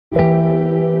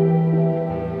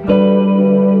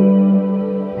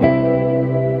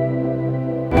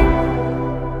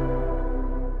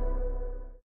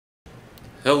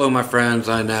my friends,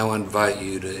 I now invite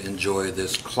you to enjoy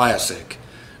this classic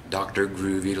Dr.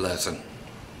 Groovy lesson.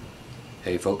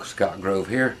 Hey folks, Scott Grove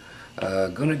here.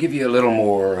 Gonna give you a little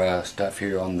more stuff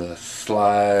here on the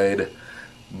slide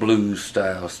blues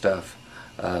style stuff.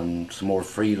 Some more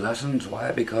free lessons.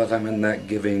 Why? Because I'm in that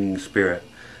giving spirit.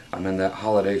 I'm in that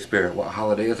holiday spirit. What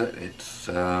holiday is it? It's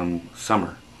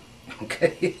summer.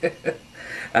 Okay.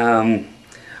 I'm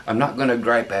not gonna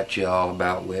gripe at you all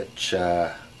about which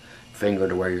finger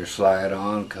to wear your slide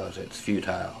on, because it's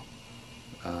futile.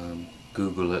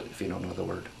 Google it if you don't know the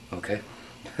word. Okay.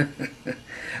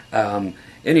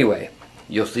 Anyway,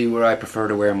 you'll see where I prefer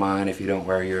to wear mine. If you don't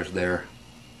wear yours there,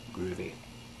 groovy.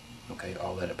 Okay,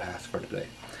 I'll let it pass for today.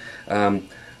 I'm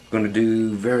going to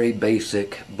do very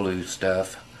basic blues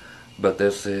stuff, but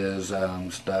this is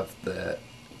stuff that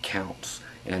counts,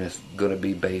 and it's going to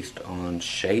be based on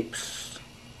shapes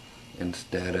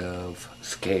instead of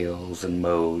scales and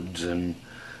modes and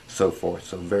so forth.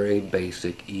 So very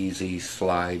basic, easy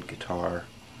slide guitar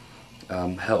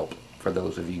help for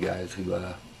those of you guys who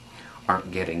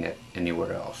aren't getting it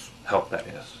anywhere else. Help, that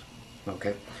is.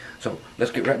 Okay, so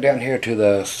let's get right down here to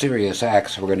the serious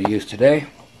acts we're going to use today.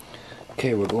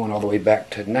 Okay, we're going all the way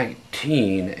back to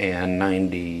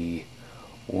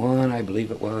 1991, I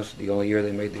believe it was, the only year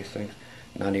they made these things.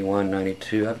 91,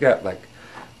 92. I've got like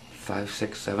 5,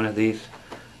 6, 7 of these.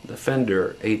 The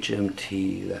Fender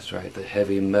HMT, that's right, the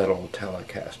heavy metal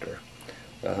Telecaster.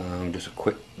 Just a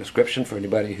quick description for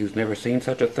anybody who's never seen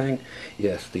such a thing.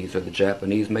 Yes, these are the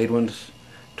Japanese made ones.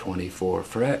 24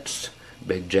 frets,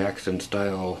 big Jackson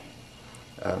style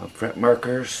fret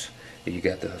markers. You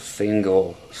got the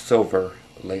single silver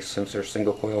lace sensor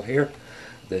single coil here.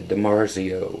 The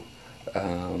DiMarzio,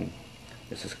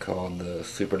 this is called the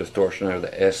Super Distortioner, the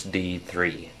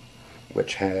SD3,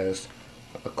 which has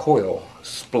a coil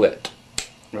split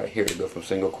right here to go from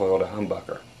single coil to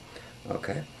humbucker.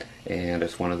 Okay, and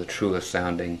it's one of the truest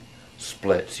sounding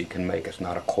splits you can make. It's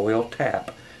not a coil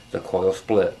tap, it's a coil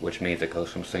split, which means it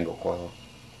goes from single coil,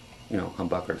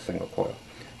 humbucker to single coil.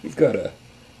 You've got a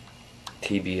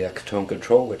TBX tone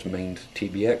control, which means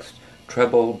TBX,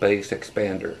 treble bass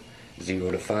expander.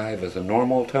 0 to 5 is a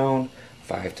normal tone,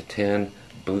 5 to 10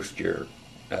 boost your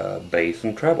bass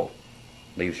and treble,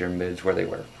 leaves your mids where they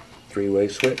were. 3-way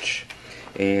switch,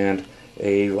 and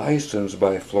a license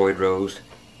by Floyd Rose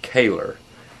Kaler.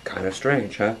 Kind of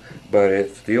strange, huh? But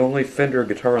it's the only Fender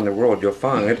guitar in the world you'll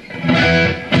find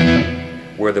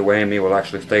where the whammy will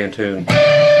actually stay in tune.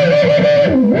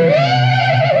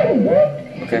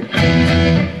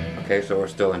 Okay, so we're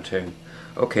still in tune.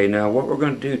 Okay, now what we're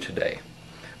going to do today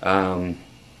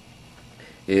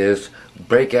is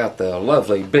break out the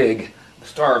lovely big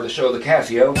star of the show, the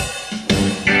Casio.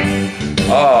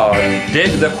 Oh,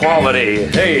 dig the quality.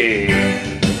 Hey!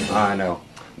 I know,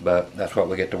 but that's what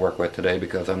we get to work with today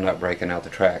because I'm not breaking out the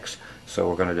tracks. So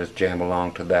we're going to just jam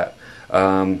along to that.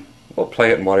 We'll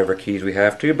play it in whatever keys we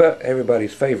have to, but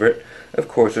everybody's favorite, of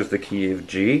course, is the key of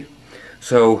G.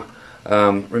 So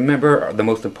remember, the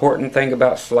most important thing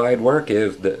about slide work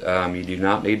is that you do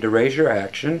not need to raise your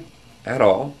action at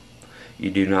all.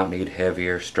 You do not need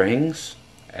heavier strings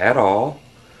at all.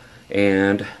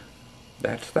 And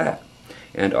that's that.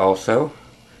 And also,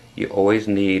 you always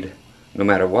need, no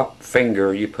matter what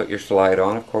finger you put your slide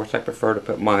on, of course I prefer to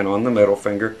put mine on the middle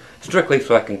finger, strictly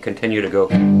so I can continue to go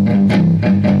and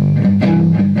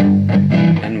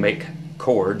make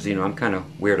chords. I'm kind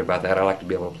of weird about that. I like to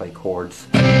be able to play chords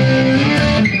and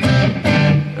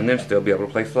then still be able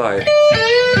to play slide.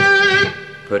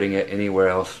 Putting it anywhere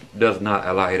else does not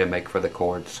allow you to make for the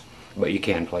chords, but you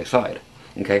can play slide.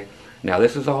 Okay? Now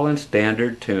this is all in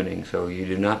standard tuning, so you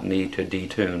do not need to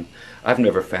detune. I've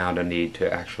never found a need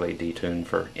to actually detune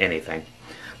for anything.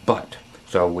 But,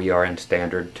 so we are in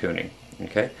standard tuning.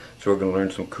 Okay? So we're going to learn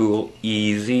some cool,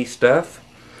 easy stuff,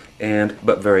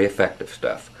 but very effective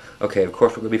stuff. Okay, of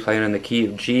course we're going to be playing in the key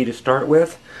of G to start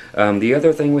with. The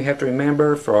other thing we have to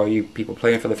remember for all you people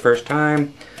playing for the first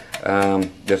time,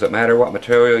 does it matter what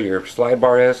material your slide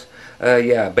bar is?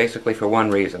 Yeah, basically for one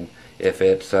reason. If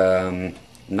it's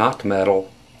not metal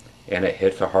and it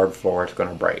hits a hard floor, it's going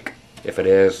to break. If it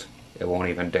is, it won't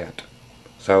even dent.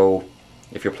 So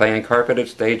if you're playing carpeted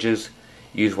stages,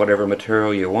 use whatever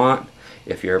material you want.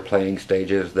 If you're playing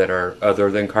stages that are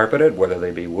other than carpeted, whether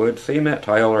they be wood, cement,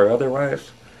 tile, or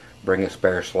otherwise, bring a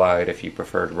spare slide if you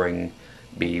prefer to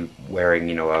be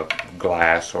wearing, a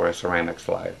glass or a ceramic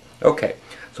slide. Okay,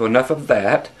 so enough of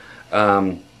that.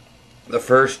 The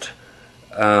first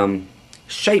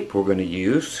shape we're going to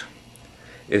use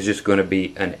is just going to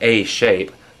be an A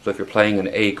shape. So if you're playing an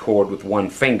A chord with one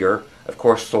finger, of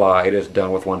course slide is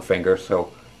done with one finger,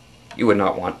 so you would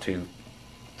not want to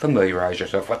familiarize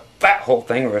yourself with that whole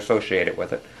thing or associate it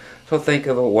with it. So think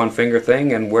of a one finger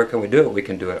thing, and where can we do it? We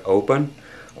can do it open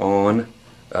on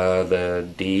the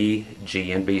D,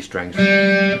 G, and B strings.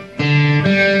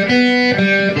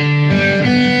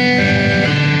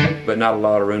 But not a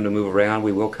lot of room to move around.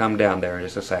 We will come down there in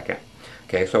just a second.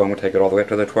 Okay, so I'm going to take it all the way up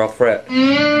to the 12th fret.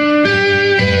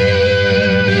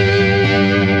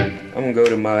 I'm going to go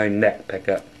to my neck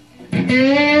pickup.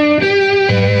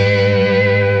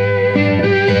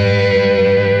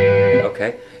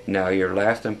 Okay, now your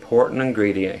last important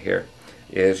ingredient here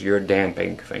is your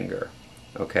damping finger.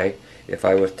 Okay, if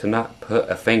I was to not put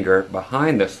a finger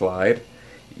behind the slide,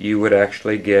 you would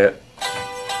actually get,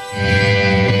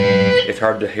 it's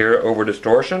hard to hear over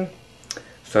distortion,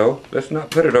 so let's not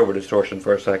put it over distortion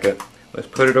for a second. Let's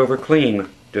put it over clean,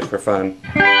 just for fun.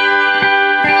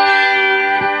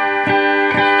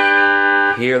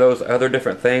 Hear those other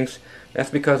different things? That's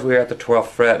because we're at the 12th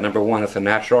fret. Number one, it's a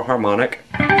natural harmonic.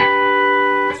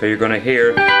 So you're going to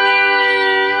hear,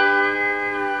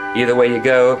 either way you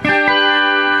go,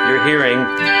 you're hearing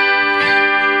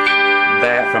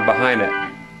that from behind it.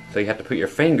 So you have to put your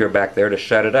finger back there to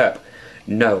shut it up.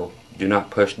 No, do not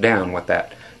push down with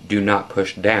that. Do not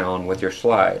push down with your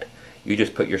slide. You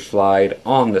just put your slide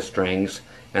on the strings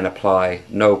and apply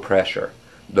no pressure.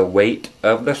 The weight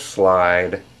of the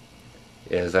slide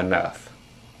is enough.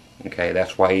 Okay,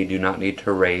 that's why you do not need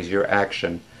to raise your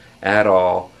action at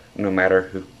all, no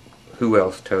matter who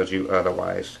else tells you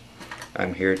otherwise.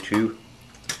 I'm here to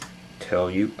tell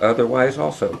you otherwise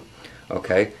also.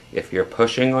 Okay, if you're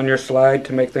pushing on your slide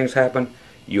to make things happen,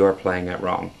 you are playing it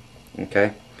wrong.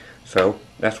 Okay, so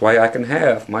that's why I can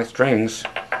have my strings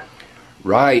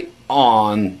right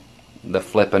on the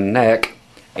flippin' neck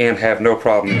and have no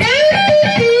problem.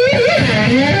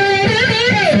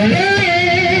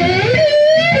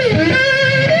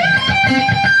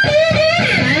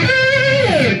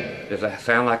 Does that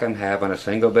sound like I'm having a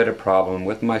single bit of problem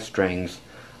with my strings,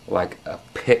 like a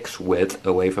pick's width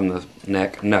away from the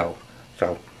neck? No.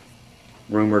 So,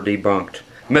 rumor debunked.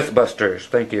 Mythbusters,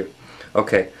 thank you.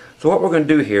 Okay, so what we're going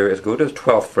to do here is go to the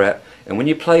 12th fret, and when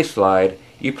you play slide,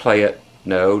 you play it,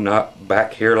 no, not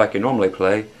back here like you normally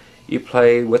play. You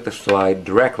play with the slide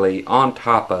directly on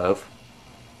top of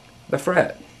the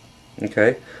fret.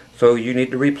 Okay, so you need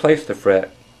to replace the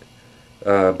fret.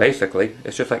 Basically,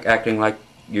 it's just like acting like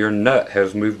your nut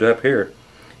has moved up here.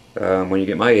 When you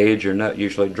get my age, your nut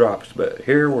usually drops, but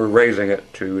here we're raising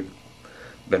it to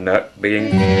the nut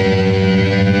being, so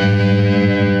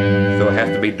it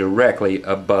has to be directly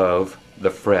above the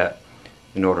fret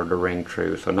in order to ring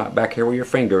true. So not back here where your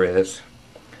finger is,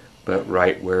 but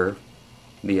right where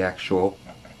the actual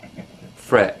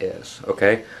fret is.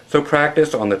 Okay, so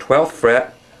practice on the 12th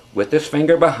fret with this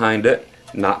finger behind it,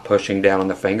 not pushing down on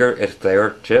the finger. It's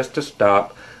there just to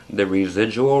stop the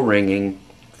residual ringing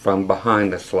from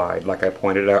behind the slide, like I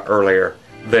pointed out earlier.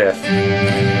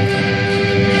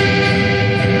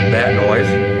 That noise,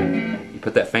 you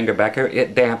put that finger back here,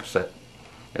 it damps it,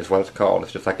 is what it's called.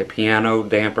 It's just like a piano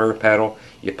damper pedal.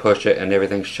 You push it and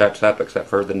everything shuts up except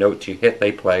for the notes you hit,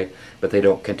 they play, but they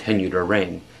don't continue to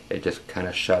ring. It just kind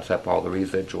of shuts up all the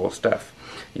residual stuff.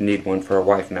 You need one for a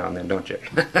wife now and then, don't you?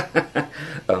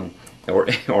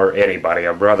 Or anybody,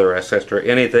 a brother, a sister,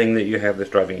 anything that you have that's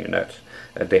driving you nuts.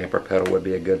 A damper pedal would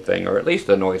be a good thing, or at least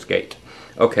a noise gate.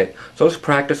 Okay, so let's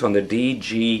practice on the D,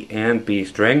 G, and B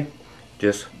string.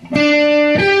 Just,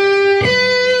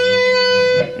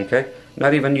 okay,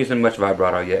 not even using much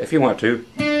vibrato yet. If you want to.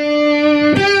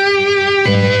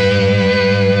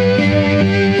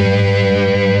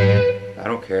 I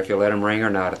don't care if you let them ring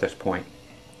or not at this point,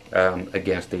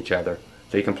 against each other.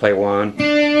 So you can play one,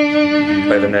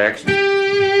 play the next,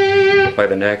 play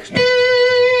the next,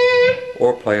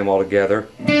 or play them all together.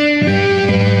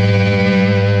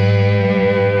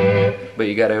 But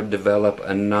you got to develop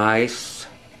a nice,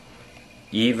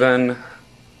 even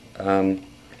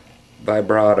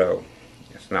vibrato.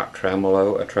 It's not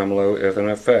tremolo. A tremolo is an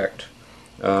effect.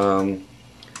 A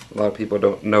lot of people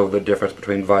don't know the difference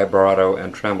between vibrato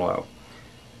and tremolo.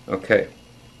 Okay,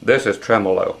 this is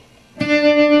tremolo.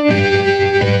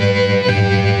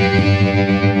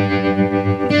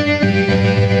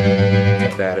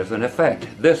 That is an effect.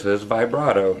 This is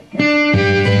vibrato.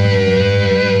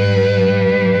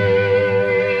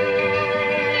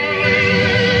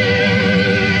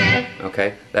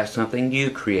 Okay, that's something you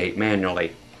create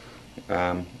manually.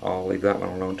 I'll leave that one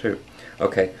alone too.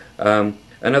 Okay,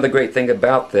 another great thing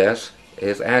about this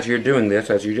is as you're doing this,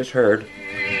 as you just heard,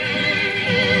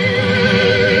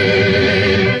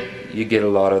 you get a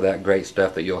lot of that great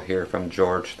stuff that you'll hear from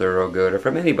George Thorogood or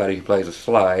from anybody who plays a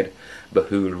slide, but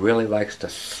who really likes to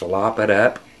slop it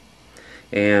up.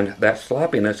 And that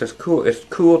sloppiness is cool. It's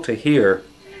cool to hear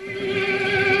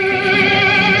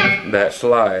that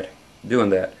slide doing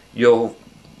that. You'll,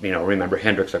 remember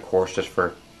Hendrix, of course, just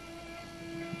for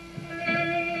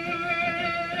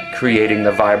creating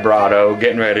the vibrato,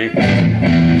 getting ready,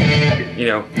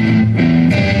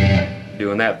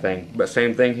 doing that thing. But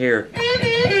same thing here.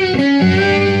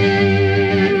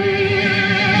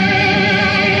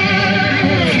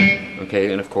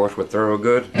 Okay, and of course with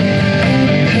Thorogood.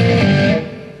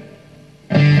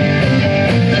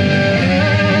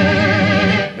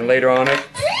 And later on it,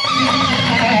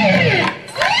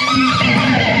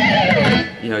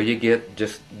 you get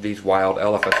just these wild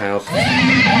elephant sounds.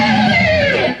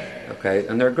 Okay,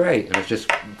 and they're great, and it's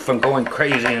just from going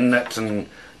crazy and nuts and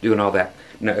doing all that.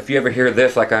 Now, if you ever hear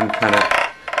this, like I'm kind of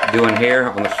doing here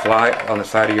on the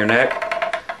side of your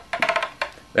neck,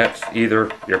 that's either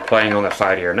you're playing on the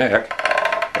side of your neck,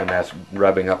 and that's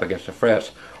rubbing up against the frets,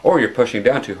 or you're pushing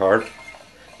down too hard,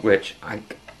 which I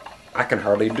can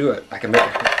hardly do it. I can make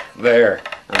it there.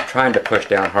 I'm trying to push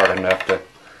down hard enough to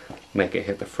make it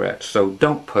hit the frets. So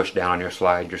don't push down on your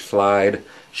slide. Your slide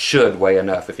should weigh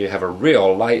enough. If you have a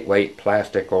real lightweight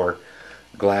plastic or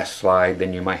glass slide,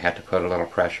 then you might have to put a little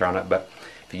pressure on it. But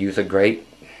if you use a great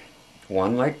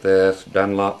one like this,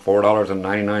 Dunlop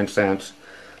 $4.99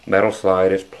 metal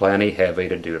slide, is plenty heavy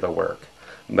to do the work.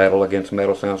 Metal against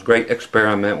metal sounds great.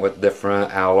 Experiment with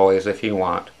different alloys if you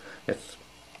want.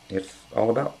 It's all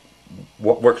about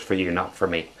what works for you, not for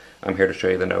me. I'm here to show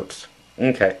you the notes.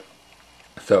 Okay.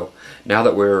 So, now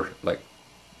that we're like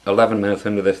 11 minutes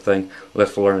into this thing,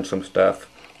 let's learn some stuff.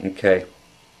 Okay,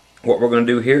 what we're going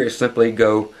to do here is simply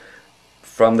go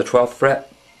from the 12th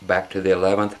fret back to the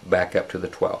 11th, back up to the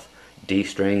 12th. D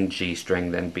string, G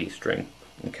string, then B string.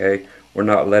 Okay, we're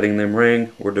not letting them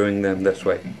ring, we're doing them this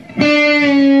way.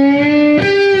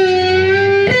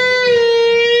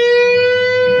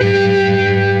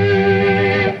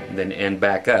 Then end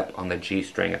back up on the G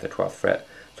string at the 12th fret.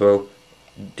 So,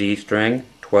 D string,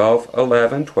 12,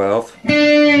 11, 12.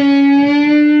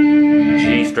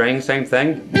 G string, same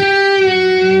thing.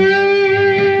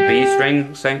 B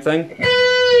string, same thing.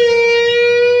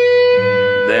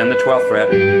 Then the 12th fret.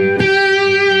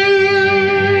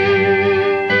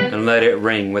 And let it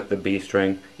ring with the B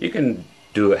string. You can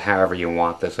do it however you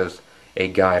want. This is a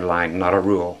guideline, not a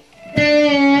rule.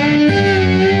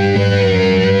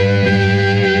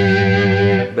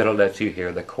 But it lets you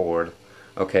hear the chord.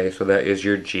 Okay, so that is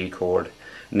your G chord.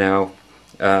 Now,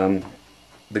 the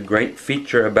great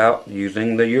feature about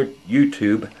using the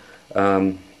YouTube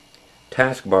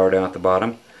taskbar down at the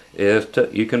bottom is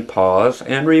you can pause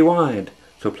and rewind.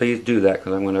 So please do that,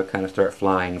 because I'm going to kind of start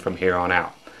flying from here on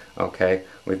out. Okay,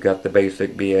 we've got the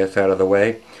basic BS out of the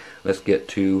way. Let's get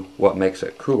to what makes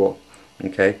it cool.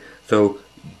 Okay, so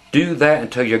do that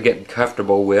until you're getting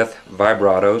comfortable with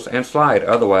vibratos and slide.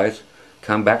 Otherwise,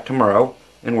 come back tomorrow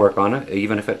and work on it,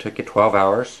 even if it took you 12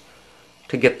 hours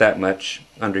to get that much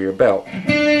under your belt.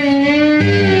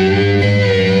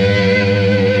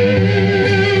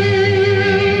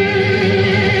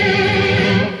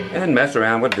 And mess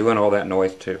around with doing all that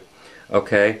noise too.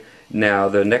 Okay, now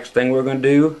the next thing we're going to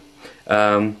do,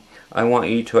 I want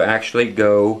you to actually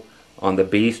go on the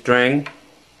B string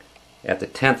at the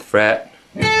 10th fret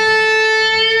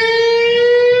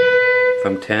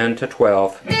from 10 to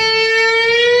 12.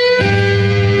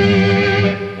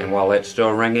 While it's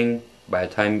still ringing, by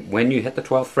the time when you hit the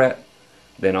 12th fret,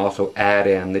 then also add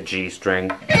in the G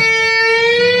string.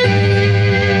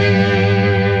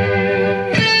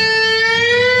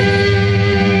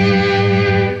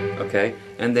 Okay,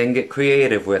 and then get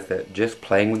creative with it, just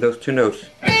playing with those two notes.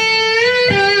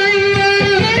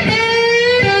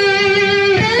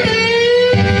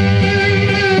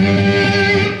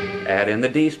 Add in the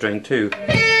D string too.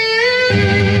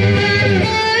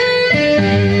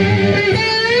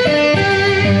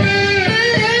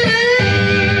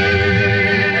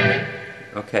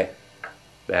 Okay,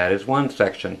 that is one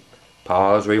section.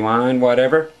 Pause, rewind,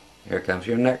 whatever. Here comes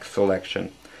your next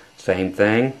selection. Same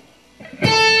thing.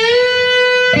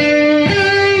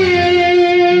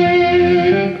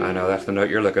 I know that's the note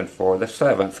you're looking for, the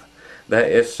 7th. That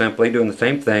is simply doing the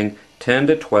same thing, 10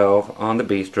 to 12 on the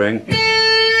B string.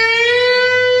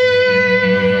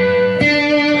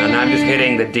 And I'm just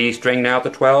hitting the D string now at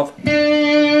the 12th.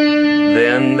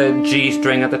 Then the G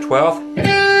string at the 12th.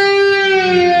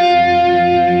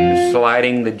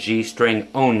 Sliding the G string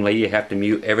only. You have to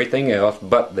mute everything else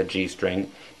but the G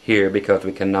string here, because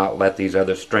we cannot let these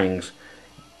other strings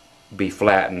be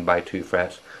flattened by 2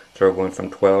 frets. So we're going from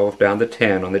 12 down to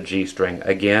 10 on the G string.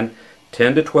 Again,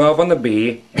 10 to 12 on the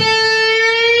B.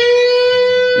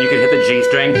 You can hit the G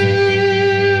string.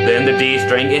 then the D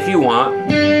string if you want.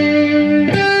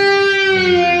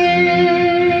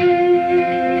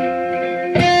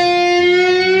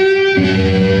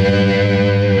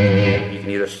 You can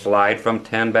either slide from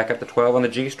 10 back up to 12 on the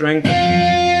G string,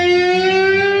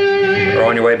 or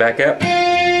on your way back up,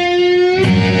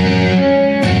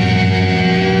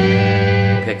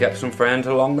 pick up some friends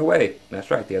along the way.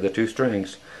 That's right, the other two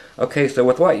strings. Okay, so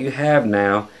with what you have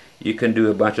now, you can do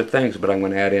a bunch of things, but I'm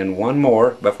going to add in one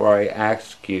more before I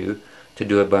ask you to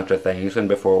do a bunch of things and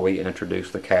before we introduce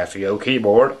the Casio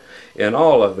keyboard in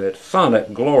all of its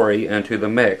sonic glory into the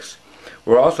mix.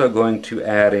 We're also going to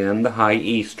add in the high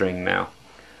E string now.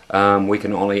 We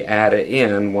can only add it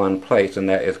in one place, and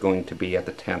that is going to be at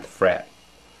the 10th fret.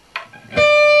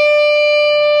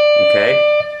 Okay?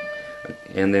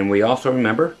 And then we also,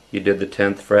 remember, you did the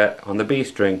 10th fret on the B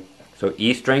string. So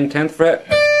E string, 10th fret.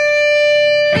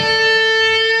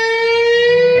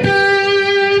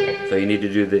 So you need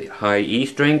to do the high E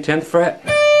string, 10th fret.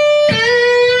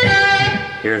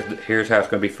 Here's how it's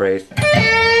going to be phrased.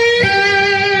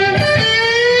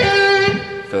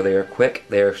 So they are quick,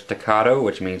 they are staccato,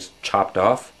 which means chopped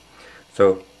off.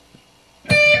 So,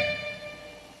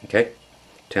 okay,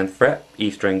 10th fret, E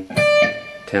string,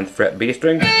 10th fret, B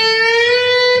string,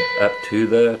 up to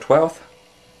the 12th.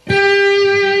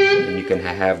 And you can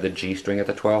have the G string at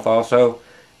the 12th also.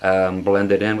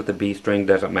 Blend it in with the B string,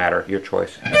 doesn't matter, your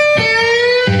choice.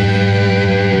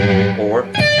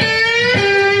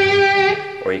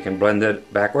 Or you can blend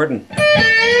it backward. And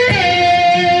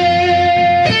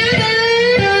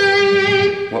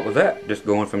what was that? Just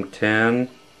going from 10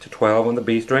 to 12 on the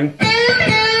B string. We're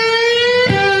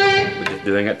just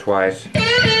doing it twice.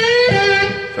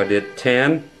 So I did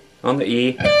 10 on the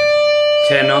E,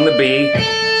 10 on the B,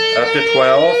 up to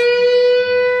 12,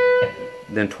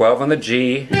 then 12 on the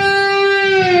G,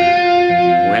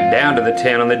 went down to the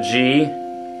 10 on the G,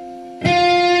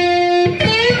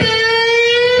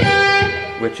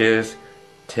 which is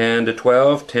 10 to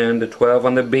 12, 10 to 12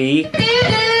 on the B, and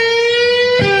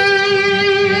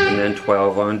then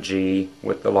 12 on G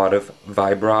with a lot of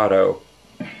vibrato.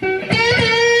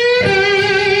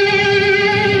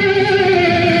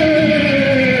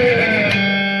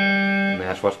 And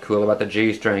that's what's cool about the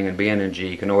G string and being in G.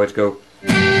 You can always go,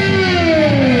 and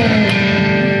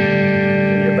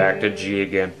you're back to G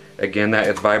again. Again, that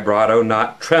is vibrato,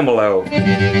 not tremolo.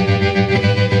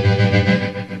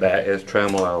 That is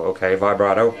tremolo, okay,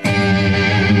 vibrato.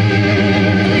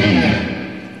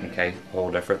 Okay, whole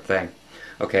different thing.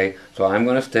 Okay, so I'm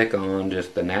going to stick on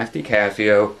just the nasty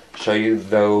Casio, show you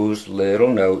those little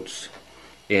notes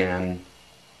in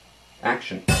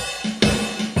action.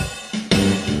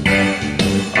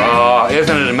 Oh,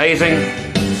 isn't it amazing?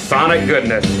 Sonic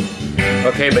goodness.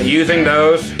 Okay, but using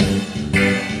those,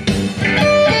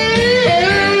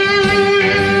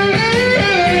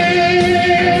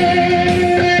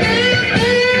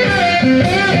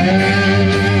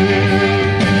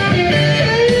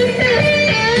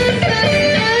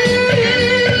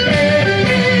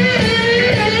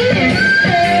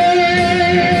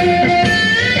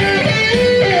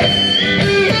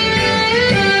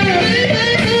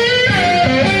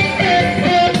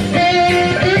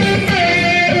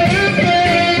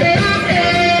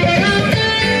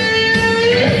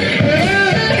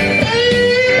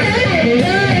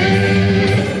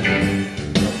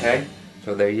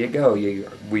 so there you go.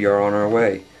 We are on our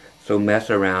way. So mess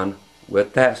around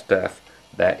with that stuff.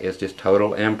 That is just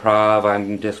total improv.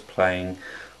 I'm just playing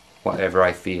whatever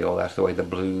I feel. That's the way the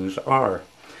blues are.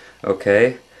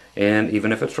 Okay? And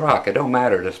even if it's rock, it don't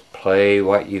matter. Just play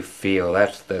what you feel.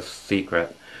 That's the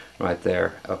secret right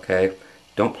there. Okay?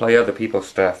 Don't play other people's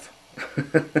stuff.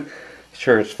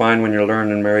 Sure, it's fine when you're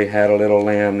learning Mary Had a Little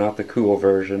Lamb, not the cool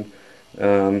version.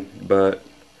 But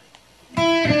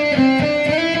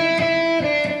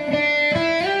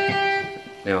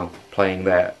you know, playing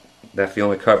that's the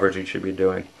only covers you should be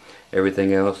doing.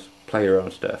 Everything else, play your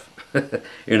own stuff.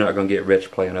 You're not going to get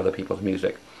rich playing other people's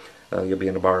music. You'll be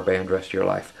in a bar band the rest of your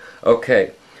life.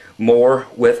 Okay, more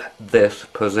with this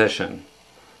position.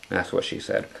 That's what she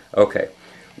said. Okay,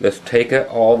 let's take it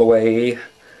all the way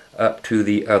up to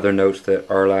the other notes that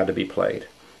are allowed to be played.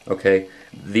 Okay,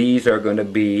 these are going to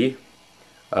be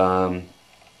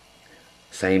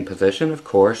same position, of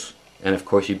course. And of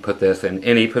course you put this in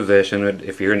any position.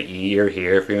 If you're in E, you're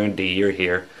here. If you're in D, you're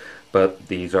here. But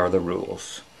these are the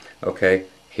rules. Okay,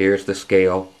 here's the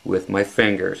scale with my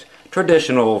fingers.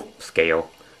 Traditional scale.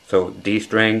 So D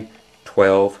string,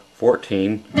 12,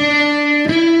 14.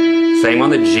 Same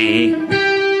on the G.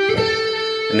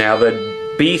 Now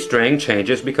the B string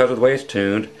changes because of the way it's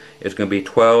tuned. It's going to be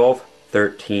 12,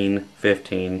 13,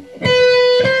 15.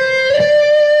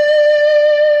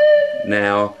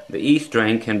 Now, the E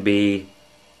string can be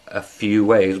a few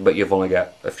ways, but you've only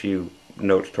got a few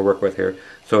notes to work with here.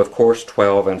 So of course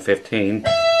 12 and 15,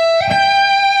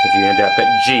 because you end up at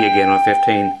G again on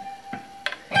 15.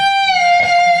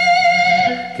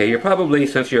 Okay, you're probably,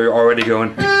 since you're already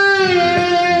going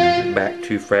back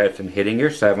 2 frets and hitting your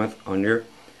 7th on your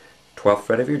 12th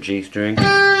fret of your G string,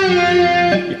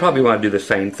 you probably want to do the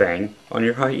same thing on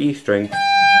your high E string.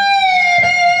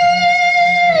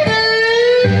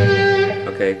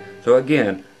 Okay, so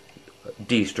again,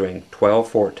 D string 12,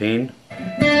 14,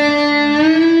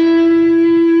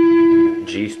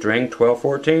 G string 12,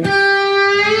 14,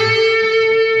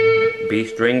 B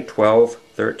string 12,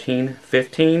 13,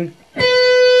 15,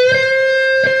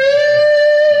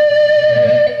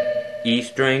 E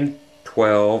string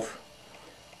 12,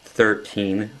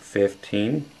 13,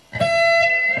 15,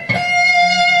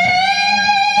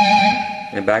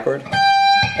 and backward.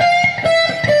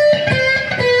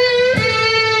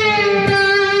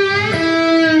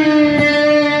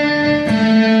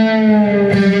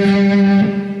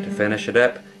 To finish it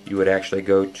up, you would actually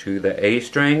go to the A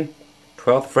string,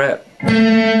 12th fret, and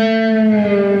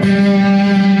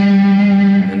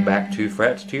back 2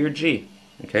 frets to your G.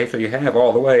 Okay, so you have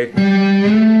all the way. You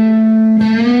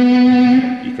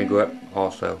can go up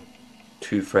also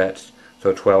 2 frets.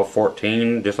 So 12,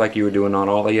 14, just like you were doing on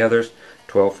all the others.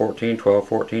 12, 14, 12,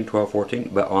 14, 12,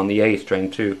 14, but on the A string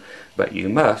too. But you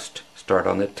must start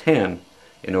on the 10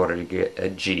 in order to get a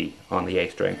G on the A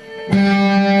string.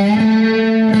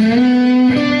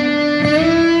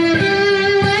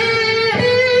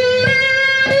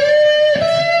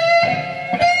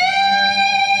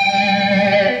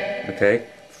 Okay,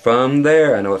 from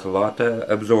there, I know it's a lot to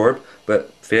absorb,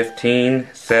 but 15,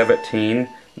 17,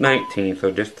 19,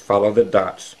 so just follow the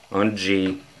dots on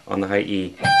G on the high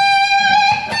E.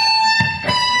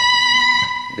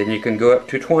 Then you can go up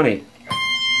to 20.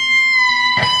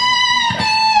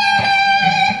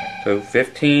 So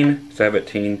 15,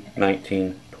 17,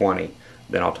 19, 20.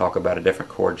 Then I'll talk about a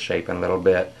different chord shape in a little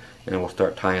bit, and we'll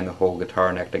start tying the whole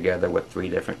guitar neck together with 3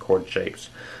 different chord shapes.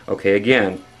 Okay,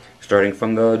 again, starting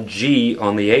from the G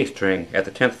on the A string at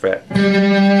the 10th fret.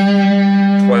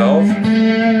 12,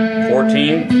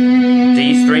 14,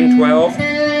 D string 12,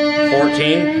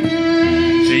 14,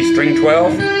 G string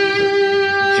 12,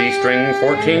 G string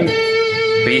 14,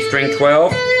 B string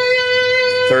 12,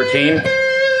 13,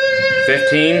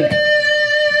 15,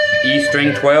 E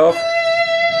string 12,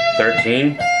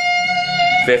 13,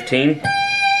 15,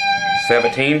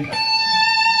 17,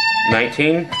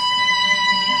 19,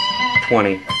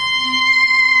 20.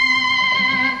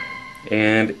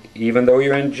 And even though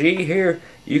you're in G here,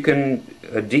 you can,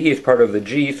 D is part of the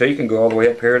G, so you can go all the way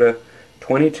up here to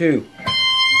 22.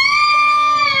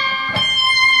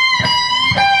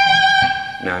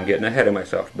 Now I'm getting ahead of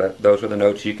myself, but those are the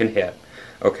notes you can hit.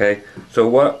 Okay, so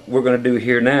what we're going to do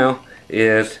here now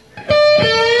is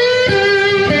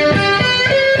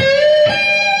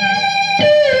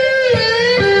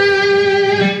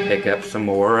pick up some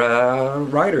more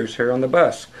riders here on the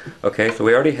bus. Okay, so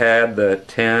we already had the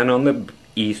 10 on the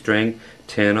E string,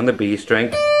 10 on the B string,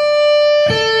 up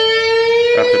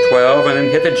to 12 and then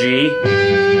hit the G,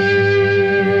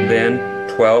 then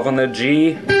 12 on the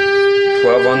G,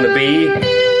 12 on the B,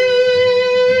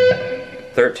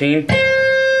 13,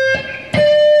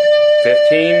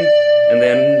 15, and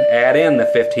then add in the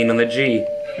 15 on the G.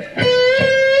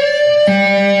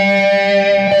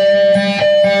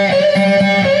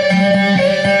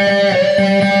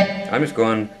 I'm just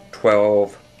going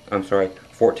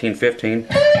 14, 15.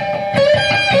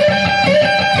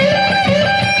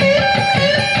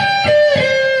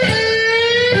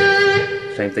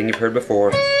 Same thing you've heard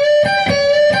before.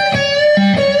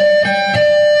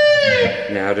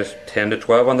 Now just 10 to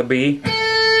 12 on the B.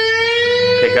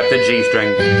 Pick up the G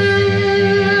string.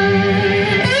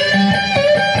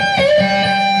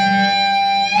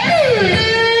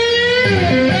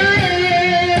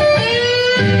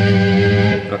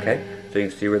 Okay, so you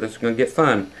can see where this is going to get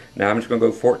fun. Now I'm just going to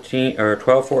go 14 or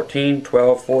 12, 14,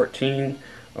 12, 14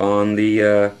 on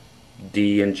the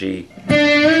D and G.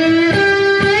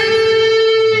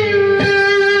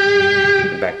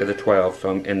 And back to the 12, so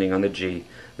I'm ending on the G.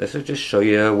 This will just show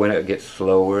you when it gets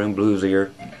slower and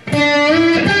bluesier.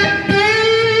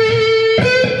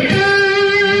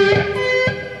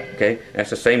 Okay, that's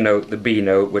the same note, the B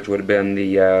note, which would have been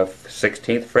the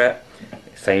 16th fret.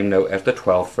 Same note as the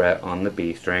 12th fret on the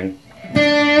B string.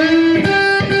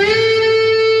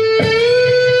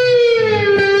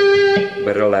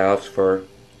 But it allows for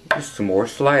just some more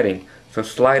sliding. So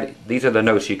these are the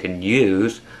notes you can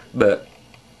use, but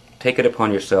take it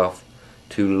upon yourself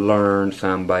to learn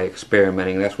some by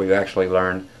experimenting. That's where you actually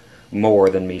learn more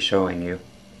than me showing you.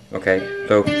 Okay,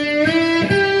 so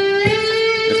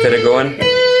instead of going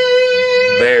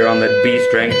there on the B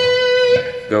string,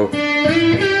 go.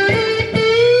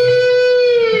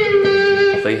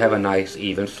 So you have a nice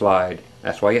even slide.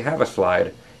 That's why you have a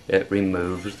slide. It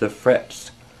removes the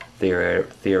frets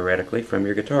theoretically from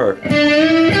your guitar.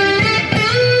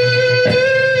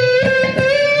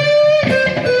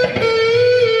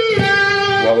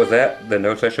 What was that? The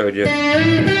notes I showed you.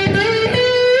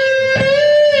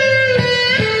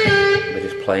 But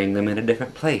just playing them in a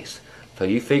different place. So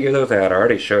you figure those out. I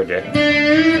already showed you.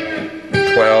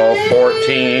 12,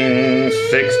 14,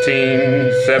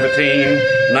 16,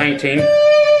 17, 19,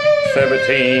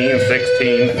 17,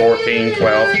 16, 14,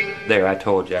 12. There, I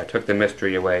told you. I took the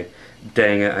mystery away.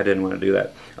 Dang it, I didn't want to do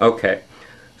that. Okay,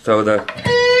 so the...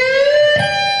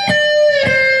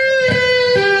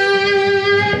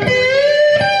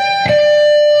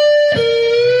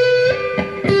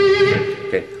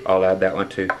 Okay, I'll add that one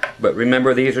too. But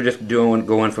remember, these are just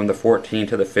going from the 14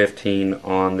 to the 15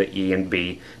 on the E and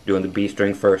B, doing the B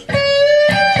string first.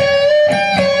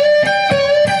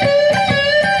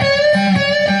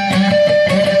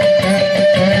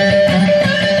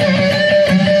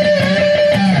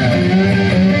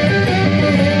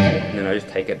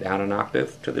 Take it down an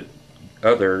octave to the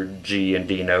other G and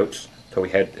D notes. So we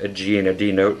had a G and a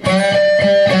D note. You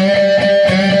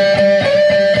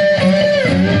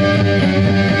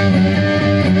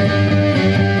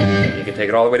can take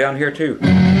it all the way down here too.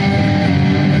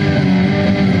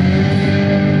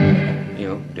 You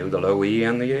know, do the low E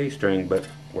and the A string, but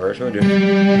where I showed you.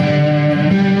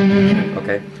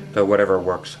 Okay, so whatever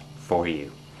works for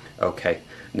you. Okay,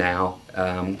 now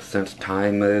since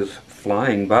time is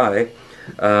flying by,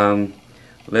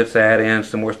 let's add in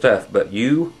some more stuff, but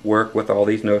you work with all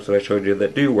these notes that I showed you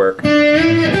that do work.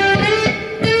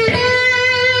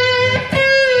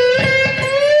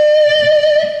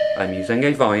 I'm using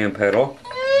a volume pedal.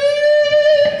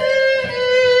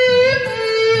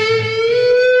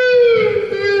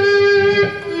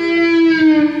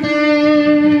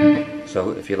 So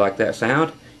if you like that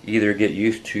sound, either get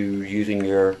used to using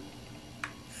your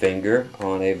finger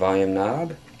on a volume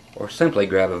knob, or simply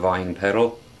grab a volume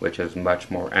pedal, which is much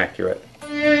more accurate.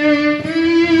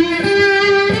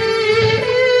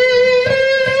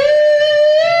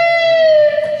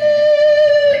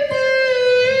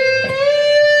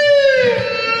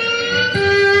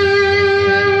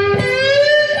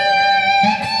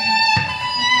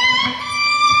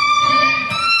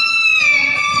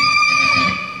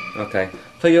 Okay,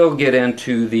 so you'll get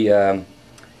into the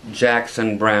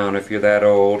Jackson Browne if you're that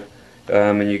old,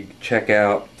 and you check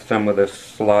out some of the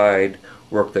slide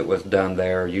work that was done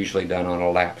there, usually done on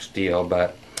a lap steel,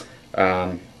 but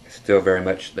still very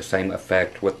much the same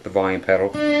effect with the volume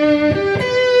pedal.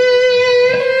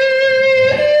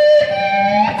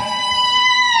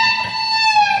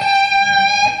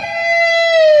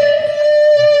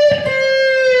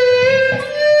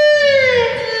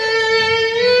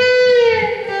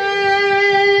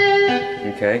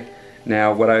 Okay,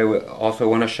 now what I also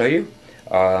want to show you,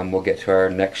 we'll get to our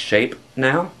next shape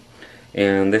now.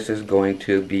 And this is going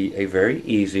to be a very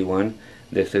easy one.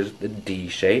 This is the D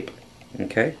shape.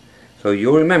 Okay, so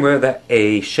you'll remember that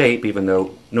A shape, even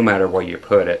though no matter where you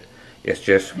put it, it's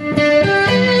just,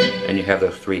 and you have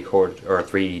those three chords or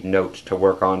three notes to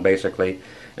work on basically.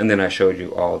 And then I showed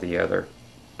you all the other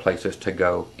places to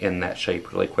go in that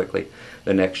shape really quickly.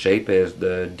 The next shape is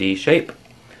the D shape,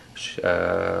 shape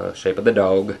of the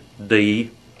dog,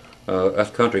 D. Us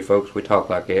country folks, we talk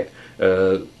like that.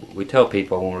 We tell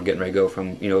people when we're getting ready to go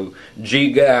from, you know,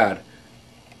 G God.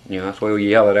 You know, that's why we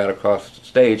yell it out across the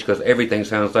stage, because everything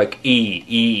sounds like E,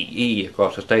 E, E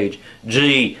across the stage.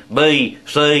 G, B,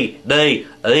 C, D,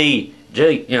 E,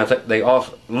 G. You know, it's like they all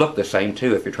look the same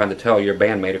too if you're trying to tell your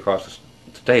bandmate across the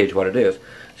stage what it is.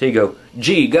 So you go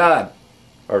G God,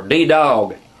 or D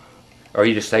Dog, or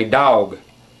you just say dog,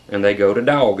 and they go to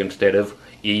dog instead of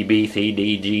E, B, C,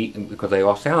 D, G, because they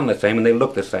all sound the same and they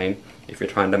look the same if you're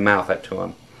trying to mouth it to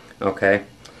them. Okay?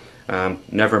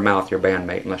 Never mouth your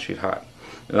bandmate unless she's hot.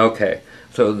 Okay,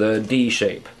 so the D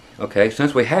shape. Okay,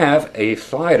 since we have a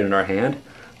slide in our hand,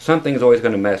 something's always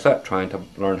going to mess up trying to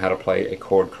learn how to play a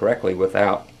chord correctly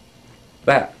without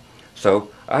that.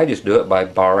 So I just do it by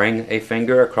barring a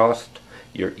finger across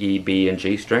your E, B, and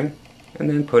G string, and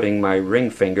then putting my ring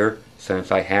finger,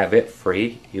 since I have it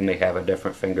free, you may have a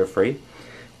different finger free,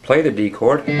 play the D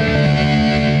chord,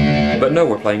 but no,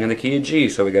 we're playing in the key of G,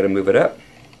 so we got to move it up.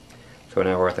 So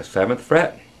now we're at the 7th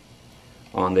fret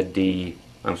on the D,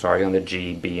 on the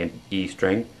G, B, and E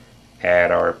string.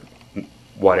 Add our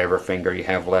whatever finger you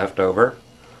have left over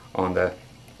on the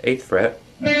 8th fret,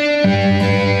 and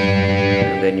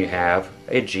then you have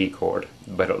a G chord,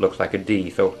 but it looks like a D.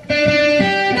 So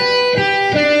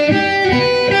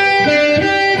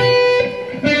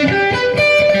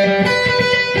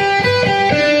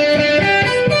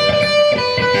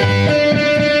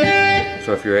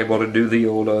if you're able to do the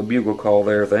old bugle call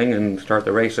there thing and start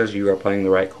the races, you are playing the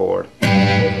right chord.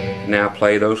 Now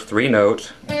play those 3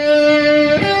 notes.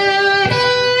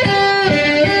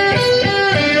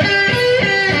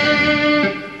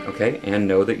 Okay, and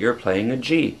know that you're playing a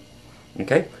G.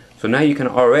 Okay, so now you can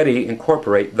already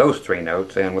incorporate those 3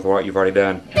 notes in with what you've already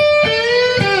done.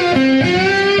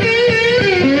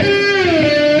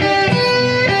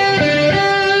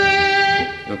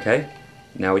 Okay,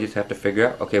 now we just have to figure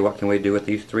out, okay, what can we do with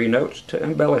these 3 notes to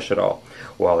embellish it all?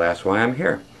 Well, that's why I'm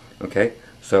here. Okay,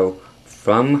 so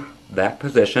from that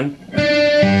position,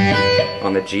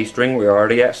 on the G string, we're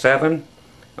already at 7.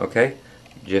 Okay,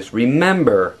 just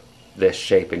remember this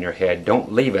shape in your head.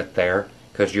 Don't leave it there,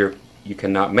 because you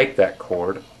cannot make that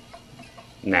chord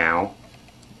now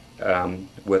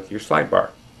with your slide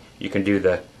bar. You can do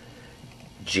the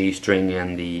G string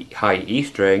and the high E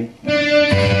string,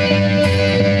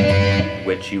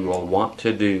 which you will want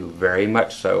to do very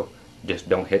much so. Just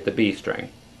don't hit the B string,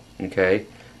 okay?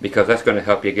 Because that's going to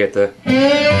help you get the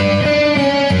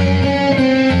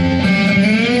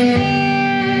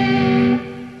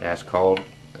that's called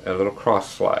a little cross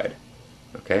slide.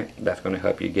 Okay, that's going to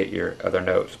help you get your other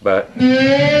notes, but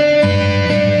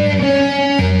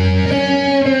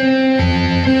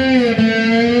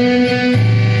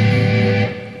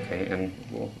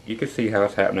you can see how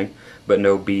it's happening, but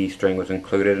no B string was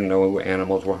included and no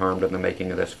animals were harmed in the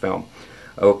making of this film.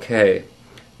 Okay,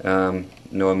 no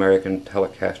American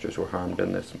Telecasters were harmed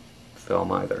in this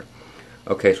film either.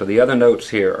 Okay, so the other notes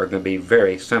here are going to be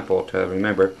very simple to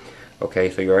remember. Okay,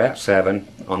 so you're at 7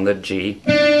 on the G. You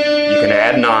can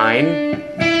add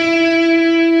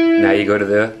 9. Now you go to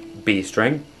the B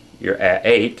string. You're at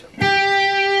 8. You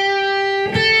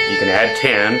can add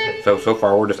 10. So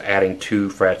far we're just adding 2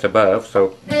 frets above.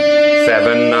 So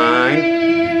 7,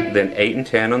 9, then 8 and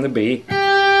 10 on the B.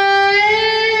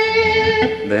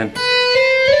 Then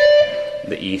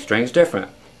the E string's different.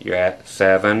 You're at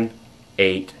 7,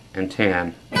 8, and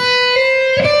 10.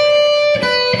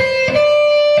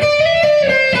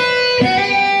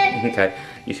 Okay,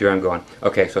 you see where I'm going.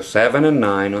 Okay, so 7 and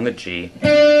 9 on the G.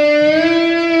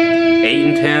 8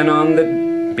 and 10 on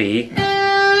the B.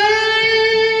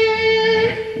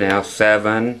 Now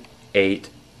 7, 8,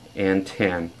 and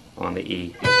 10 on the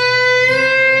E.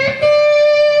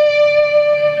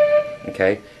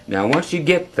 Okay, now once you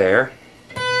get there,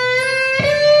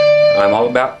 I'm all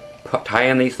about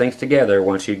tying these things together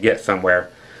once you get somewhere.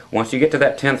 Once you get to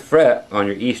that 10th fret on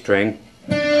your E string,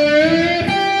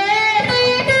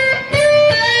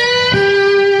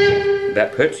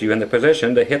 that puts you in the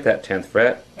position to hit that 10th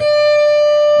fret.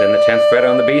 Then the 10th fret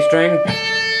on the B string,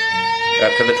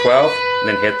 up to the 12th,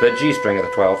 then hit the G string of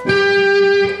the 12th.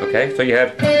 Okay, so you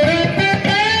have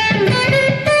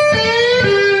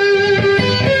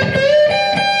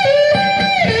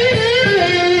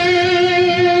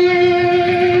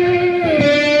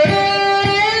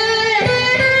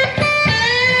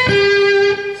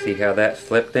see how that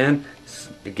slipped in?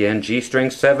 Again, G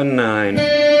string 7, 9.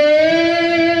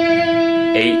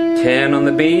 8, 10 on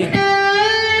the B,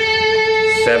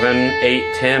 7,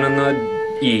 8, 10 on the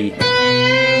E.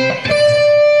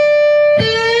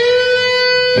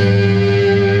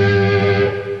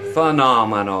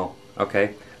 Phenomenal.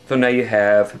 Okay, so now you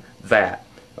have that.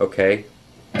 Okay,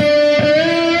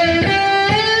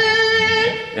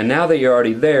 and now that you're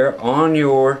already there on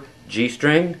your G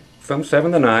string from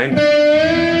 7 to 9,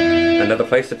 another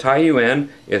place to tie you in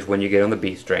is when you get on the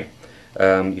B string.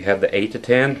 You have the 8 to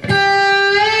 10.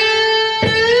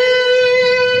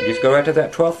 You just go right to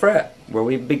that 12th fret where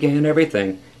we began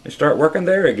everything and start working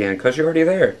there again, because you're already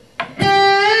there.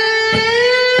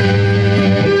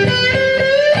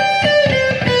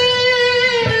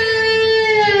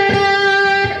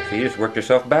 So you just worked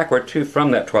yourself backward too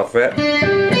from that 12th fret.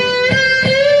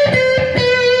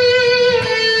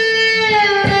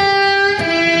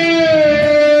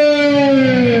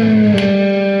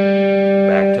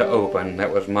 Back to open.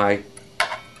 That was my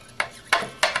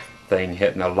thing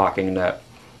hitting a locking nut.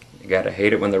 You gotta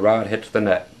hate it when the rod hits the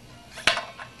nut.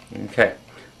 Okay,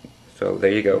 so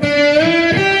there you go.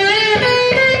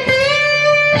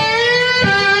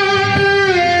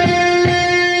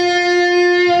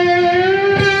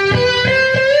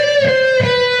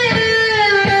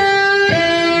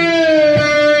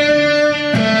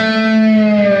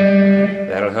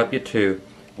 That'll help you too.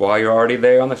 while you're already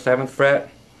there on the 7th fret,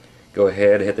 go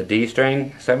ahead and hit the D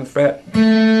string, 7th fret.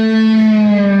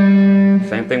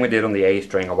 Same thing we did on the A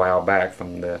string a while back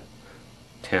from the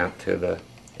 10th to the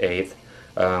 8th.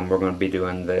 We're going to be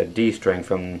doing the D string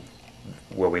from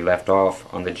where we left off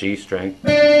on the G string to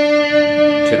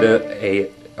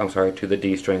the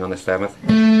D string on the 7th.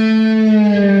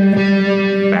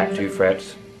 Back 2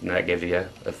 frets, and that gives you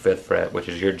a 5th fret, which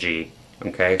is your G.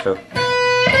 Okay, so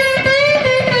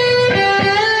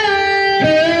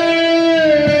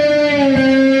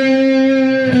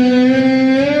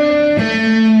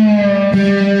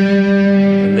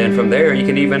and then from there you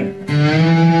can even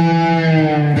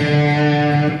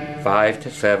 5 to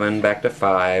 7, back to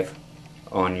 5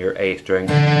 on your A string.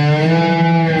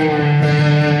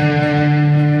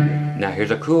 Now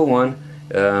here's a cool one.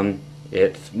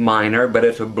 It's minor, but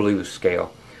it's a blues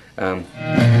scale.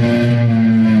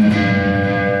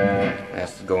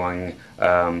 That's going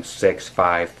 6,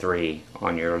 5, 3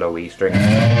 on your low E string.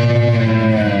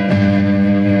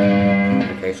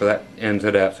 Okay, so that ends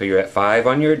it up. So you're at 5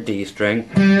 on your D string.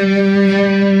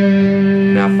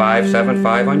 Now 5, 7,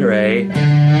 5 on your A.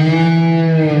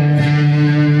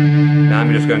 Now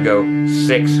I'm just going to go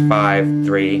 6, 5,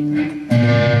 3.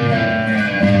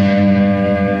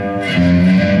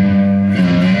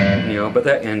 You know, but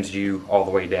that ends you all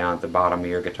the way down at the bottom of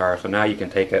your guitar. So now you can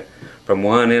take it from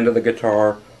one end of the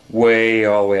guitar way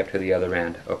all the way up to the other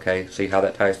end. Okay, see how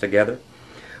that ties together?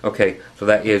 Okay, so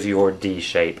that is your D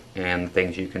shape and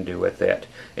things you can do with it.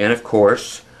 And of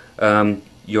course,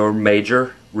 your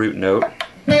major root note,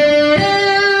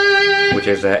 which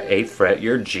is that 8th fret,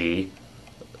 your G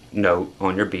note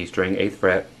on your B string, 8th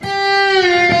fret.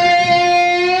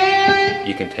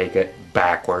 You can take it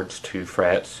backwards 2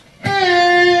 frets.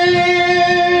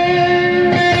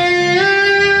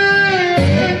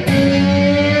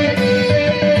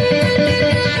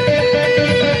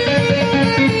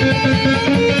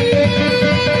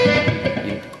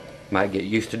 Might get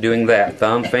used to doing that.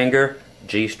 Thumb finger,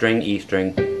 G string, E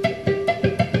string.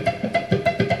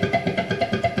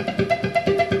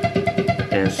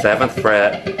 And 7th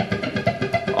fret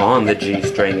on the G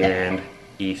string and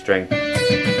E string.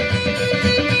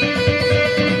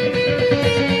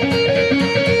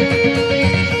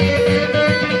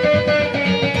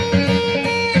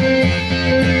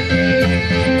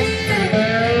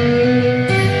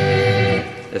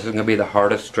 This is going to be the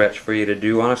hardest stretch for you to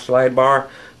do on a slide bar.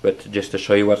 But just to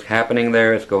show you what's happening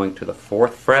there, it's going to the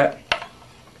 4th fret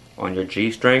on your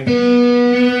G string.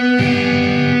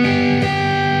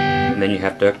 And then you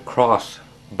have to cross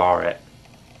bar it,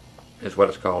 is what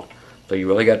it's called. So you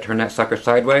really got to turn that sucker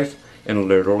sideways and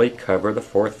literally cover the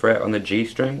 4th fret on the G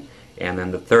string and then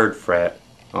the 3rd fret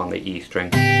on the E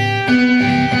string.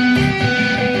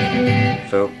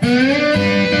 So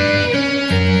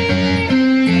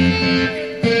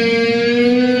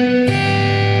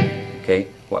okay,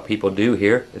 what people do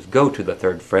here is go to the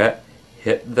 3rd fret,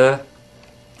 hit the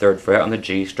 3rd fret on the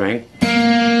G string,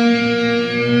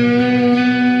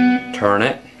 turn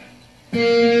it,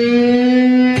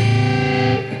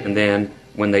 and then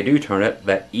when they do turn it,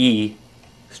 that E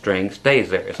string stays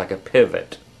there. It's like a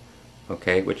pivot,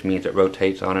 okay, which means it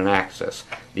rotates on an axis,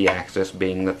 the axis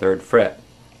being the 3rd fret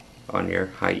on your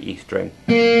high E string.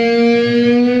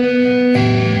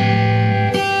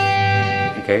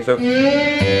 Okay, so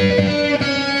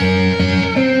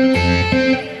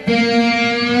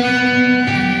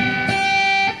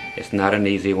it's not an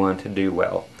easy one to do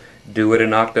well. Do it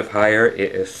an octave higher,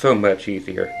 it is so much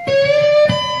easier.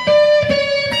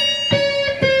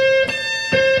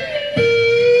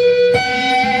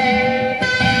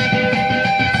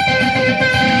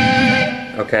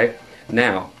 Okay,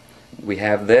 now we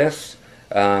have this.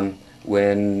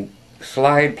 When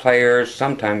slide players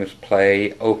sometimes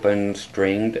play open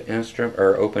stringed instrument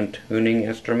or open tuning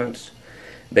instruments,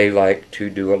 they like to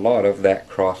do a lot of that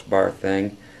crossbar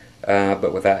thing,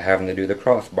 but without having to do the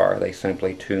crossbar. They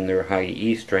simply tune their high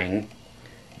E string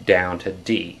down to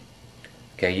D.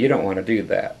 Okay, you don't want to do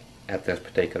that at this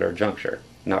particular juncture.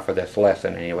 Not for this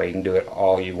lesson anyway. You can do it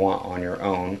all you want on your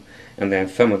own, and then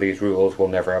some of these rules will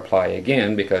never apply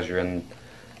again because you're in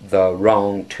the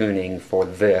wrong tuning for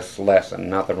this lesson,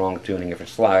 not the wrong tuning for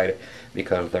slide,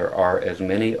 because there are as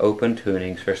many open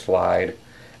tunings for slide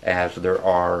as there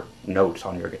are notes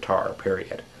on your guitar,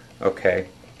 period. Okay,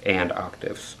 and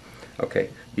octaves. Okay,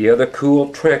 the other cool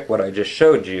trick, what I just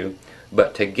showed you,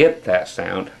 but to get that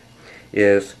sound,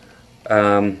 is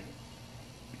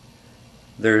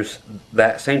there's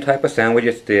that same type of sound we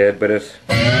just did, but it's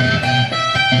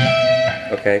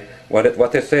okay.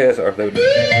 What this is, or the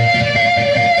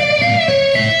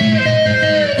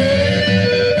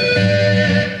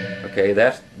Okay,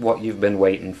 that's what you've been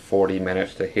waiting 40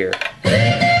 minutes to hear.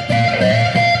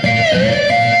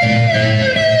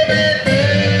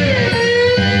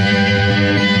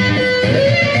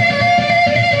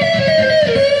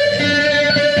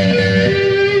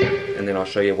 And then I'll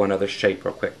show you one other shape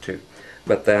real quick too.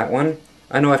 But that one,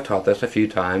 I know I've taught this a few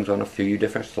times on a few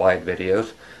different slide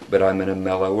videos, but I'm in a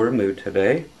mellower mood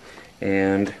today,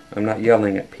 and I'm not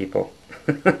yelling at people.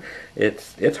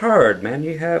 It's hard, man.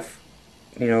 You have,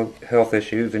 you know, health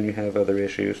issues and you have other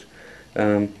issues.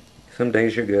 Some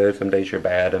days you're good, some days you're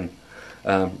bad, and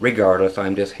regardless,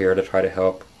 I'm just here to try to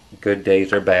help. Good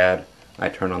days or bad, I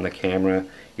turn on the camera.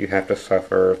 You have to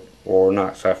suffer or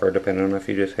not suffer, depending on if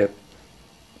you just hit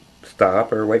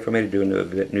stop or wait for me to do a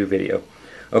new video.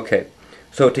 Okay,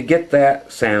 so to get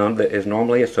that sound that is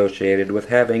normally associated with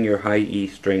having your high E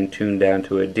string tuned down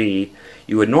to a D,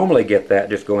 you would normally get that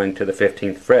just going to the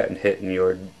 15th fret and hitting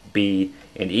your B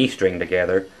and E string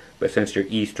together, but since your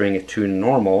E string is tuned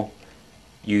normal,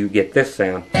 you get this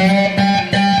sound,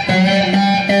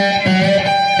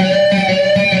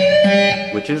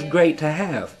 which is great to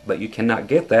have, but you cannot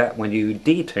get that when you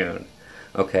detune.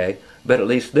 Okay, but at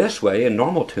least this way, in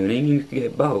normal tuning, you can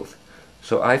get both.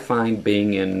 So I find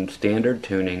being in standard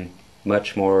tuning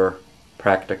much more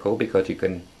practical, because you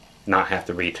can not have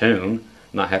to retune,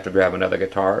 not have to grab another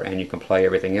guitar, and you can play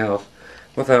everything else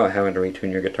without having to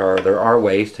retune your guitar. There are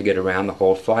ways to get around the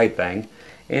whole slide thing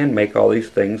and make all these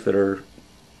things that are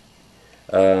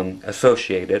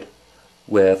associated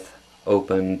with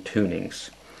open tunings.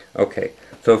 Okay,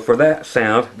 so for that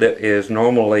sound that is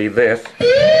normally this,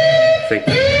 see,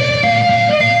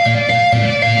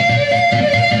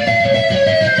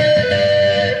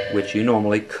 which you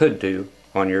normally could do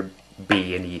on your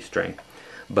B and E string,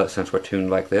 but since we're tuned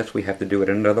like this, we have to do it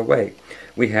another way.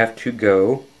 We have to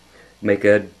go make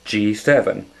a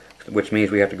G7, which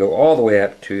means we have to go all the way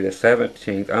up to the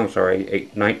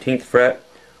 19th fret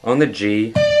on the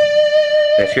G.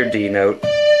 That's your D note.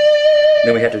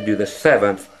 Then we have to do the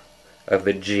 7th of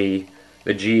the G.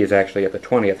 The G is actually at the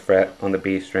 20th fret on the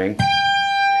B string,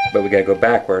 but we got to go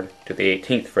backward to the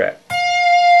 18th fret.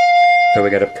 So we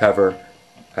got to cover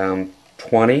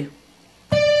 20.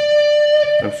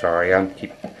 I'm sorry, I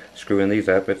keep screwing these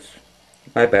up. It's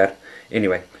my bad.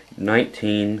 Anyway,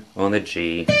 19 on the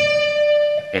G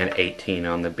and 18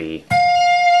 on the B.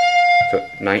 So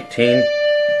 19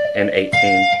 and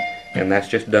 18, and that's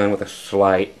just done with a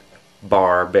slight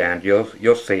bar bend.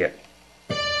 You'll see it.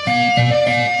 You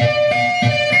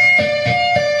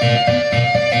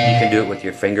can do it with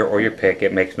your finger or your pick.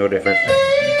 It makes no difference.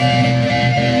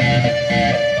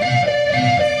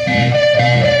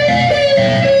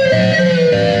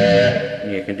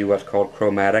 You can do what's called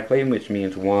chromatically, which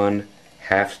means 1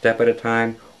 half step at a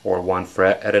time or 1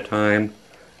 fret at a time.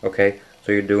 Okay,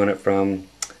 so you're doing it from,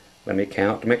 let me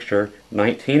count to make sure,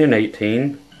 19 and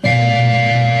 18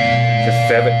 to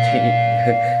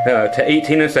 17 to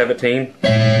 18 and 17,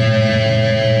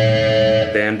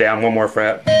 then down 1 more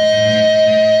fret.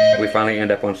 We finally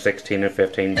end up on 16 and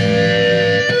 15.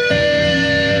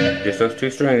 Just those 2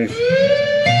 strings.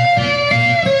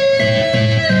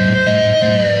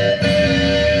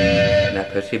 And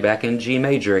that puts you back in G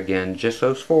major again, just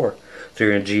those 4. So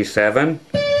you're in G7.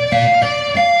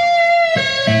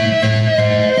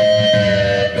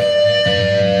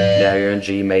 Now you're in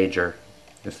G major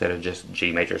instead of just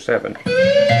G major 7.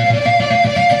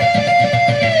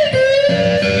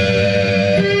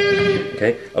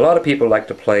 Okay, a lot of people like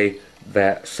to play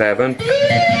that 7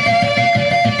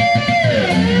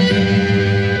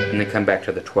 and then come back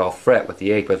to the 12th fret with the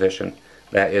A position.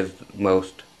 That is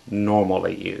most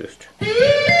normally used.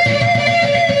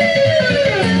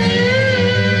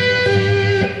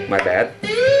 My bad.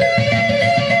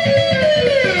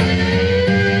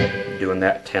 Doing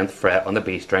that 10th fret on the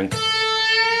B string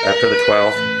up to the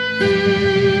 12th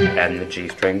and the G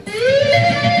string.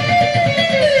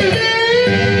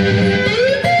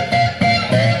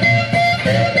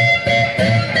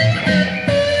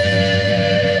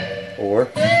 Or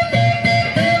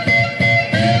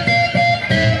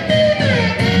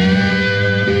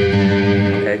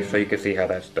okay, so you can see how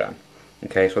that's done.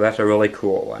 Okay, so that's a really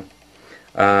cool one.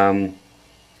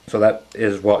 So that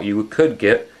is what you could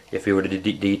get if you were to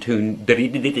detune,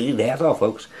 that's all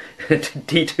folks, to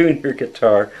detune your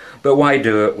guitar. But why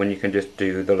do it when you can just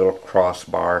do the little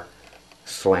crossbar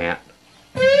slant?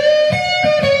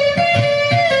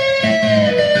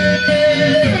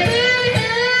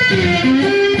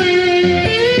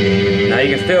 Now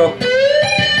you can still...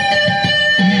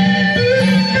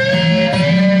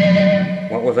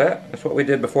 What was that? That's what we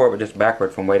did before, but just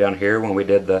backward from way down here when we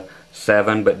did the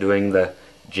 7, but doing the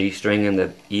G string and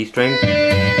the E string.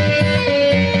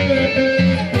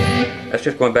 That's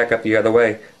just going back up the other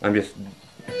way. I'm just...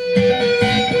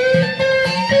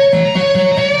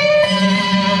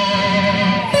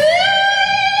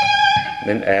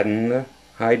 then adding the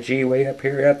high G way up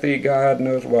here at the God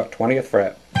knows what, 20th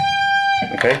fret.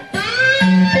 Okay?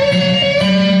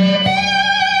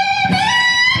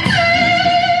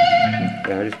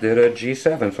 I just did a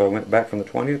G7, so I went back from the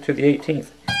 20th to the 18th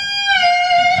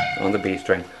on the B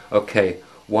string. Okay,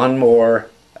 one more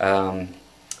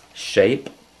shape.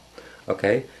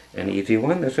 Okay, an easy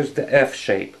one. This is the F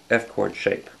shape, F chord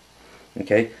shape.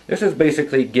 Okay, this is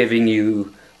basically giving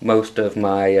you most of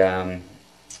my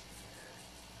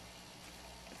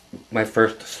my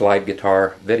first slide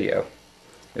guitar video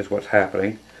is what's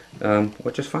happening,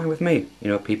 which is fine with me. You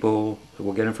know, people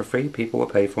will get them for free, people will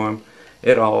pay for them.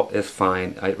 It all is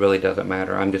fine. It really doesn't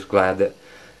matter. I'm just glad that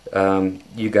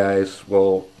you guys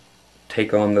will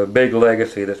take on the big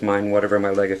legacy that's mine, whatever my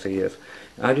legacy is.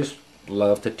 I just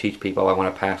love to teach people. I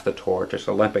want to pass the torch. It's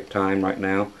Olympic time right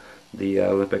now. The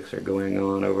Olympics are going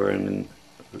on over in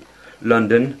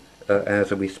London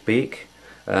as we speak.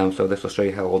 So this will show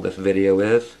you how old this video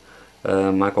is.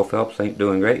 Michael Phelps ain't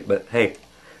doing great, but hey,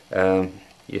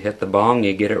 you hit the bong,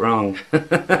 you get it wrong.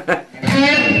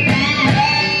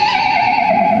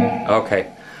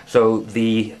 Okay, so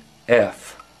the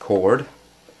F chord,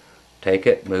 take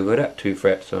it, move it up 2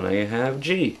 frets, so now you have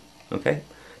G. Okay,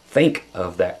 think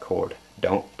of that chord.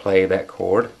 Don't play that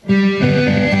chord.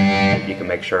 You can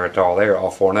make sure it's all there,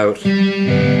 all 4 notes.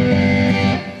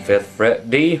 5th fret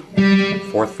D,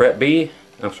 4th fret B,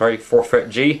 I'm sorry, 4th fret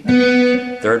G,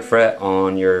 3rd fret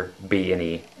on your B and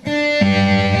E.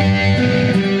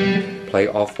 Play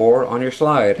all 4 on your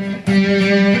slide.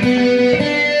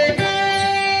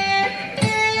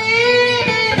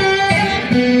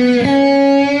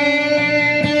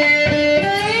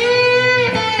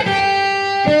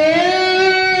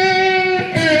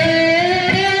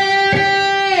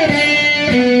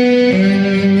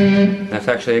 That's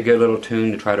actually a good little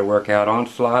tune to try to work out on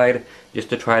slide, just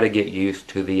to try to get used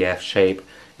to the F shape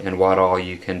and what all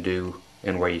you can do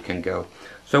and where you can go.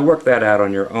 So work that out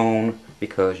on your own,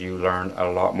 because you learn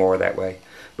a lot more that way.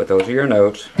 But those are your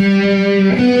notes.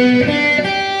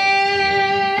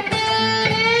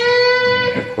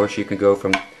 Of course, you can go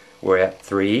from, we're at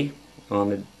 3 on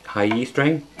the high E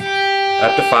string,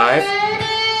 up to 5,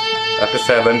 up to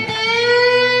 7.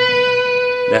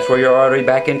 That's where you're already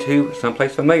back into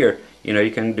someplace familiar. You know,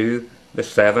 you can do the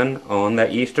 7 on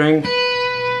that E string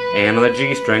and on the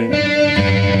G string.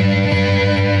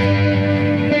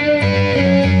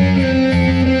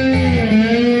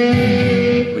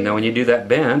 Now when you do that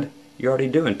bend, you're already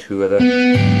doing two of the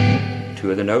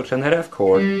notes in that F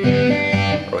chord,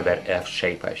 or that F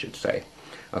shape I should say.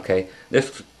 Okay,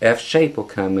 this F shape will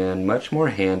come in much more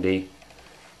handy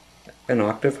an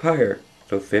octave higher.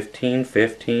 So 15,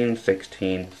 15,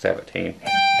 16, 17.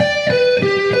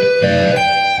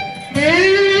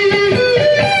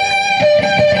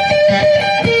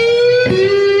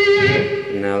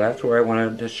 Now that's where I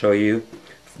wanted to show you.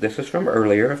 This is from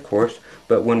earlier, of course,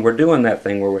 but when we're doing that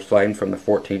thing where we're sliding from the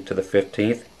 14th to the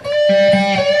 15th,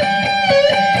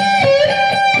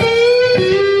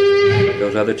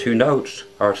 those other 2 notes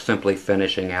are simply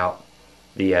finishing out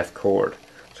the F chord.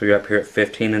 So you're up here at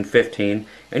 15 and 15,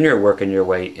 and you're working your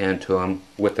way into them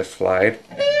with the slide.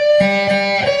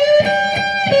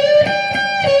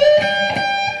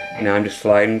 Now I'm just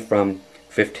sliding from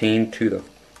 15 to the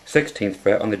 16th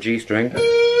fret on the G string.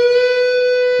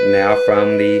 Now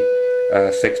from the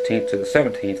 16th to the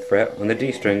 17th fret on the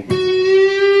D string. So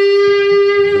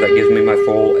that gives me my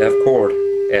full F chord,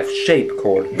 F shape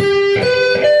chord.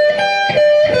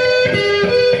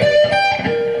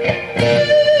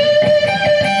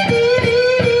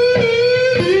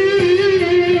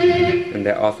 And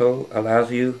that also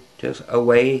allows you just a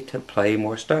way to play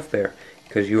more stuff there,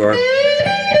 because you are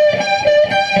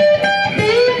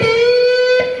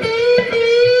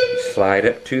slide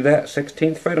up to that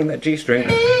 16th fret on that G string,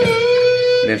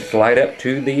 and then slide up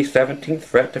to the 17th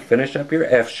fret to finish up your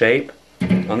F shape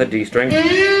on the D string,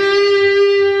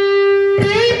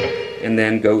 and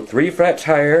then go 3 frets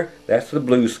higher. That's the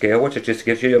blues scale, which it just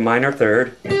gives you a minor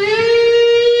 3rd,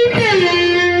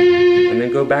 and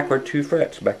then go backward 2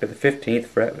 frets back to the 15th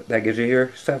fret. That gives you your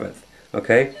 7th.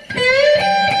 Okay.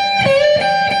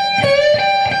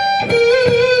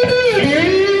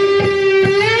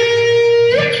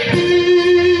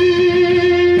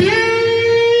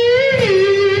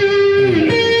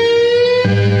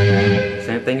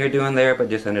 Same thing you're doing there, but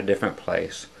just in a different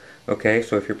place. Okay,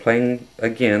 so if you're playing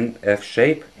again F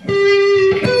shape,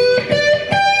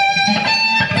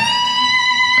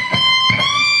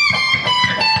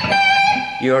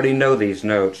 You already know these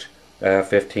notes,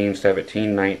 15,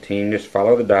 17, 19, just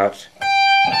follow the dots.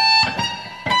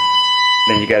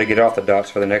 Then you got to get off the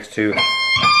dots for the next two.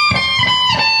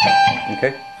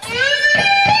 Okay?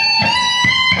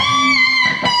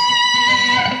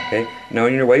 Okay, now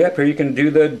on your way up here you can do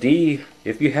the D.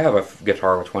 If you have a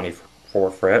guitar with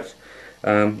 24 frets,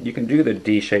 you can do the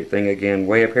D-shaped thing again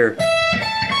way up here.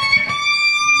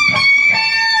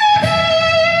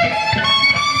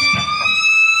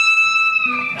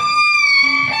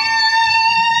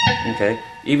 Okay,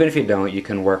 even if you don't, you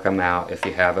can work them out. If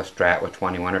you have a Strat with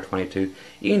 21 or 22,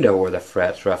 you know where the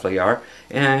frets roughly are,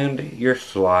 and your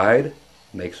slide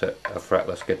makes it a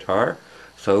fretless guitar,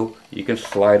 so you can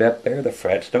slide up there. The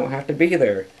frets don't have to be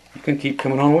there. You can keep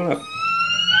coming on up.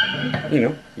 You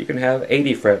know, you can have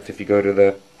 80 frets if you go to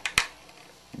the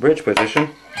bridge position.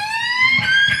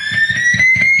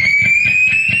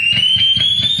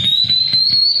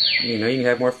 You know, you can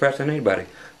have more frets than anybody.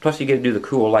 Plus you get to do the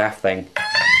cool laugh thing.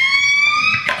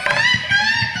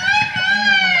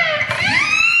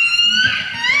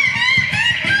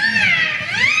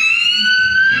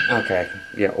 Okay,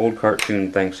 yeah, old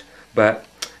cartoon things. But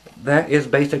that is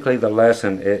basically the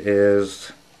lesson. It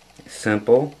is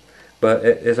simple, but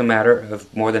it is a matter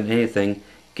of, more than anything,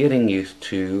 getting used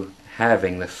to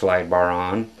having the slide bar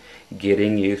on,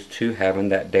 getting used to having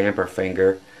that damper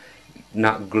finger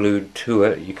not glued to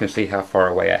it. You can see how far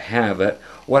away I have it.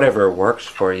 Whatever works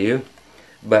for you,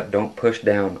 but don't push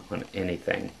down on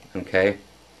anything, okay?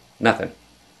 Nothing.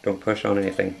 Don't push on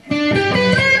anything.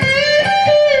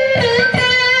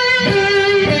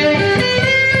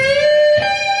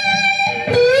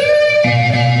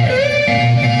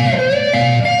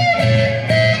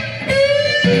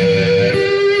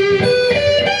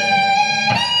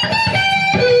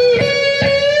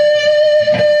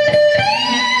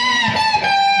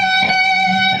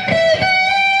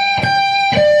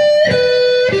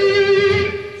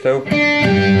 So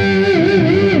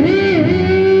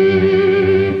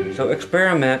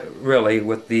experiment really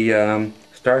with the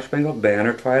Star Spangled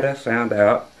Banner. Try to sound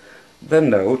out the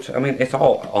notes. I mean, it's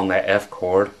all on that F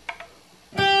chord.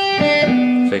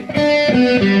 See?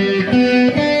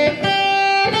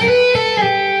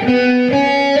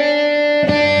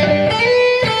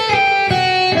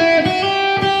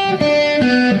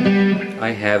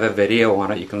 I have a video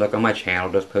on it. You can look on my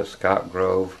channel. Just put Scott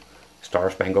Grove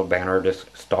Star Spangled Banner,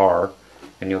 just star,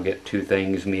 and you'll get two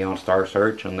things, me on Star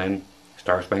Search and then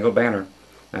Star Spangled Banner.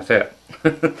 That's it.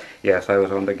 Yes, I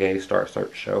was on the Gay Star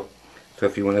Search show. So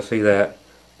if you want to see that,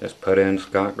 just put in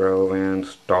Scott Grove and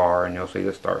star and you'll see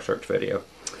the Star Search video.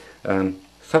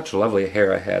 Such lovely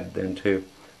hair I had then too.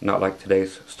 Not like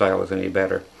today's style is any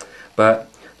better. But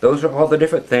those are all the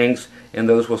different things, and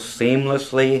those will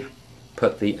seamlessly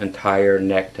put the entire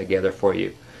neck together for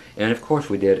you. And of course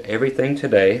we did everything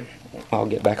today. I'll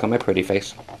get back on my pretty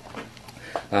face.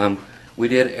 We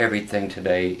did everything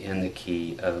today in the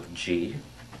key of G.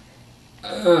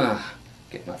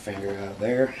 Get my finger out of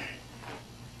there.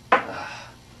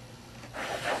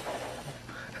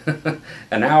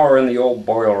 An hour in the old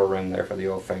boiler room there for the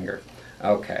old finger.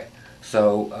 Okay,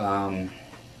 so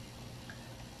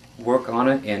work on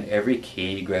it in every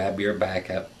key. Grab your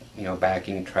backup,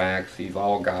 backing tracks. You've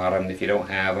all got them. If you don't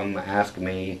have them, ask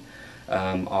me.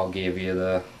 I'll give you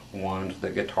the ones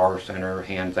that Guitar Center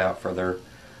hands out for their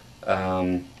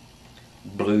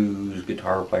blues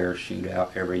guitar players shoot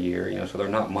out every year. So they're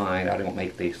not mine. I don't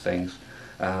make these things,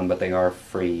 but they are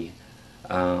free.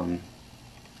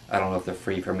 I don't know if they're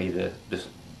free for me to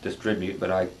distribute,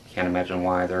 but I can't imagine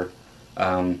why. They're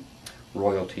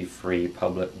royalty-free,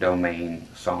 public domain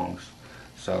songs.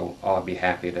 So I'll be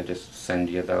happy to just send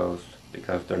you those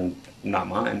because they're not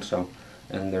mine. So,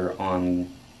 and they're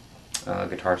on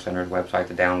Guitar Center's website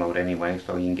to download anyway,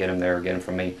 so you can get them there or get them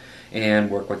from me,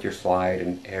 and work with your slide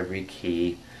in every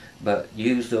key. But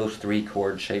use those 3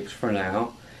 chord shapes for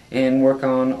now, and work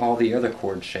on all the other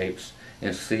chord shapes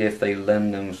and see if they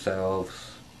lend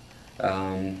themselves,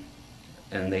 and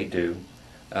they do.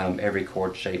 Every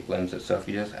chord shape lends itself.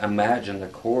 You just imagine the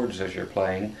chords as you're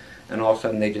playing, and all of a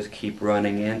sudden they just keep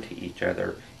running into each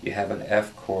other. You have an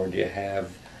F chord, you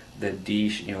have the D,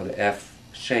 the F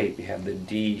shape, you have the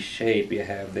D shape, you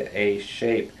have the A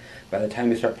shape. By the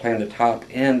time you start playing the top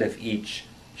end of each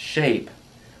shape,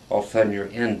 all of a sudden you're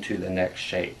into the next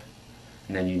shape.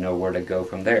 And then you know where to go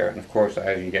from there. And of course,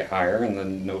 as you get higher and the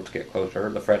notes get closer,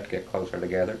 the frets get closer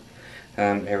together,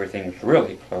 everything's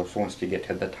really close once you get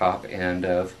to the top end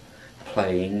of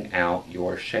playing out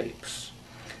your shapes.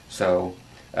 So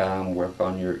work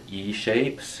on your E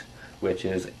shapes, which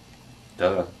is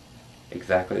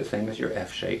exactly the same as your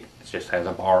F shape. It just has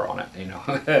a bar on it, you know,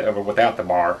 without the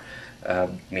bar,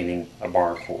 meaning a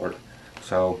bar chord.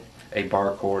 So a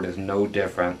bar chord is no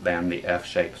different than the F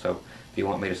shape. So if you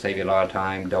want me to save you a lot of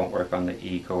time, don't work on the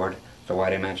E chord. So why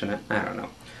did I mention it? I don't know.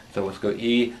 So let's go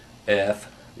E,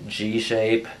 F, G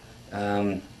shape.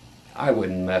 I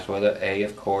wouldn't mess with it. A,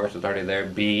 of course, is already there.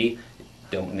 B,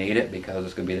 don't need it because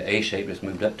it's going to be the A shape, just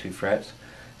moved up 2 frets.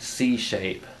 C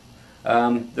shape.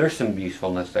 There's some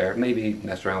usefulness there. Maybe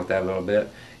mess around with that a little bit.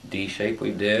 D shape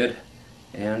we did.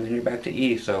 And then you're back to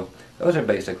E. So those are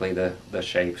basically the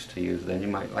shapes to use. Then you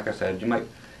might, like I said, you might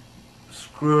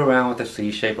screw around with the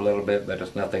C shape a little bit, but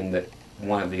it's nothing that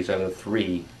one of these other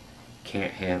 3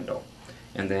 can't handle.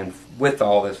 And then with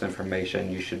all this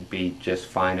information, you should be just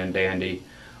fine and dandy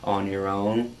on your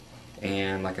own.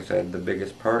 And like I said, the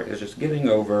biggest part is just getting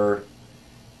over,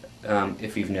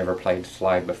 if you've never played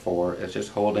slide before, it's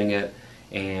just holding it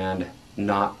and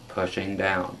not pushing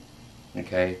down,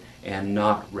 okay, and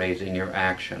not raising your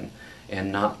action,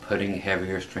 and not putting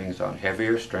heavier strings on.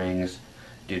 Heavier strings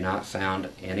do not sound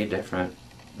any different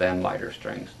than lighter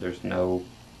strings. There's no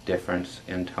difference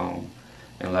in tone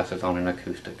unless it's on an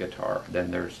acoustic guitar.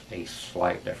 Then there's a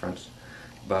slight difference,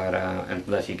 but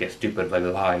unless you get stupidly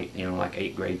light, you know, like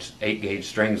 8 gauge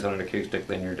strings on an acoustic,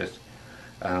 then you're just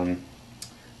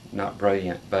not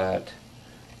brilliant. But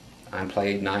I'm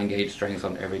playing 9 gauge strings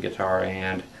on every guitar,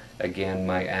 and again,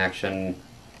 my action,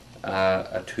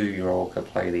 a 2-year-old could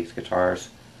play these guitars,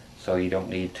 so you don't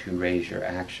need to raise your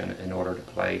action in order to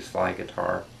play slide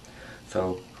guitar.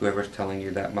 So whoever's telling you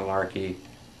that malarkey,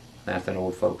 that's an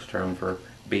old folks term for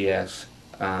BS,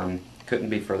 couldn't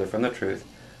be further from the truth.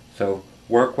 So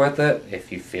work with it.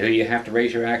 If you feel you have to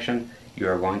raise your action, you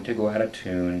are going to go out of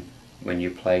tune when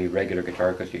you play regular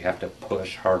guitar because you have to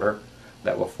push harder.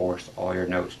 That will force all your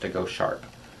notes to go sharp.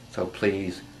 So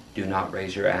please do not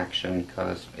raise your action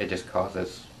because it just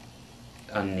causes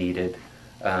unneeded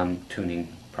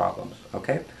tuning problems.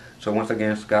 Okay? So once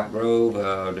again, Scott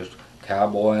Grove, just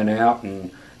cowboying out and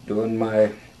doing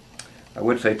my, I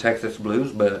would say Texas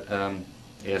blues, but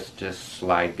it's just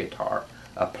slide guitar.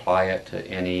 Apply it to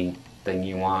anything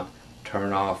you want.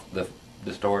 Turn off the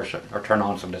distortion, or turn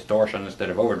on some distortion instead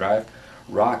of overdrive.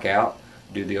 Rock out,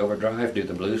 do the overdrive, do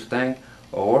the blues thing,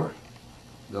 or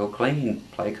go clean,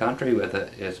 play country with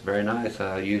it. It's very nice.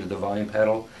 Use the volume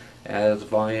pedal as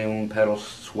volume pedal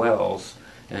swells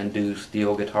and do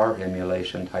steel guitar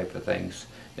emulation type of things.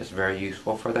 It's very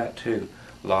useful for that too.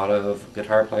 A lot of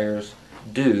guitar players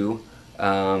do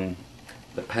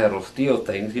the pedal steel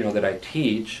things, you know, that I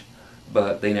teach,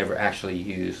 but they never actually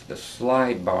use the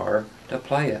slide bar to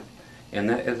play it. And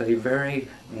that is a very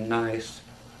nice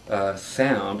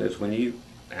sound, is when you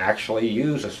actually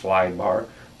use a slide bar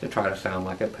to try to sound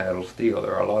like a pedal steel.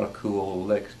 There are a lot of cool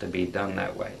licks to be done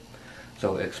that way.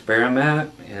 So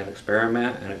experiment and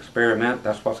experiment and experiment.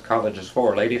 That's what college is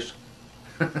for, ladies.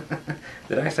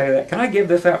 Did I say that? Can I give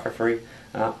this out for free?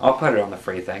 I'll put it on the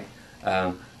free thing.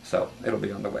 So it'll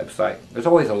be on the website. There's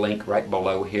always a link right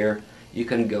below here. You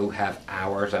can go have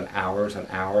hours and hours and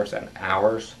hours and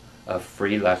hours of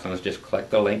free lessons. Just click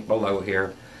the link below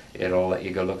here. It'll let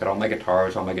you go look at all my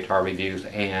guitars, all my guitar reviews,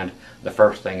 and the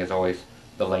first thing is always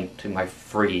the link to my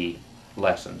free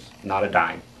lessons. Not a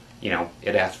dime. You know,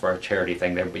 it asks for a charity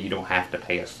thing there, but you don't have to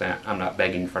pay a cent. I'm not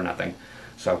begging for nothing.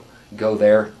 So go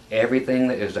there. Everything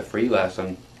that is a free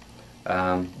lesson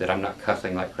that I'm not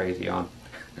cussing like crazy on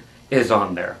is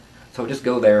on there. So just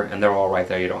go there and they're all right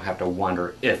there. You don't have to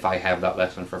wonder if I have that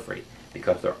lesson for free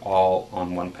because they're all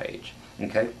on one page.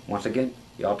 Okay? Once again,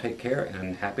 y'all take care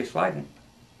and happy sliding.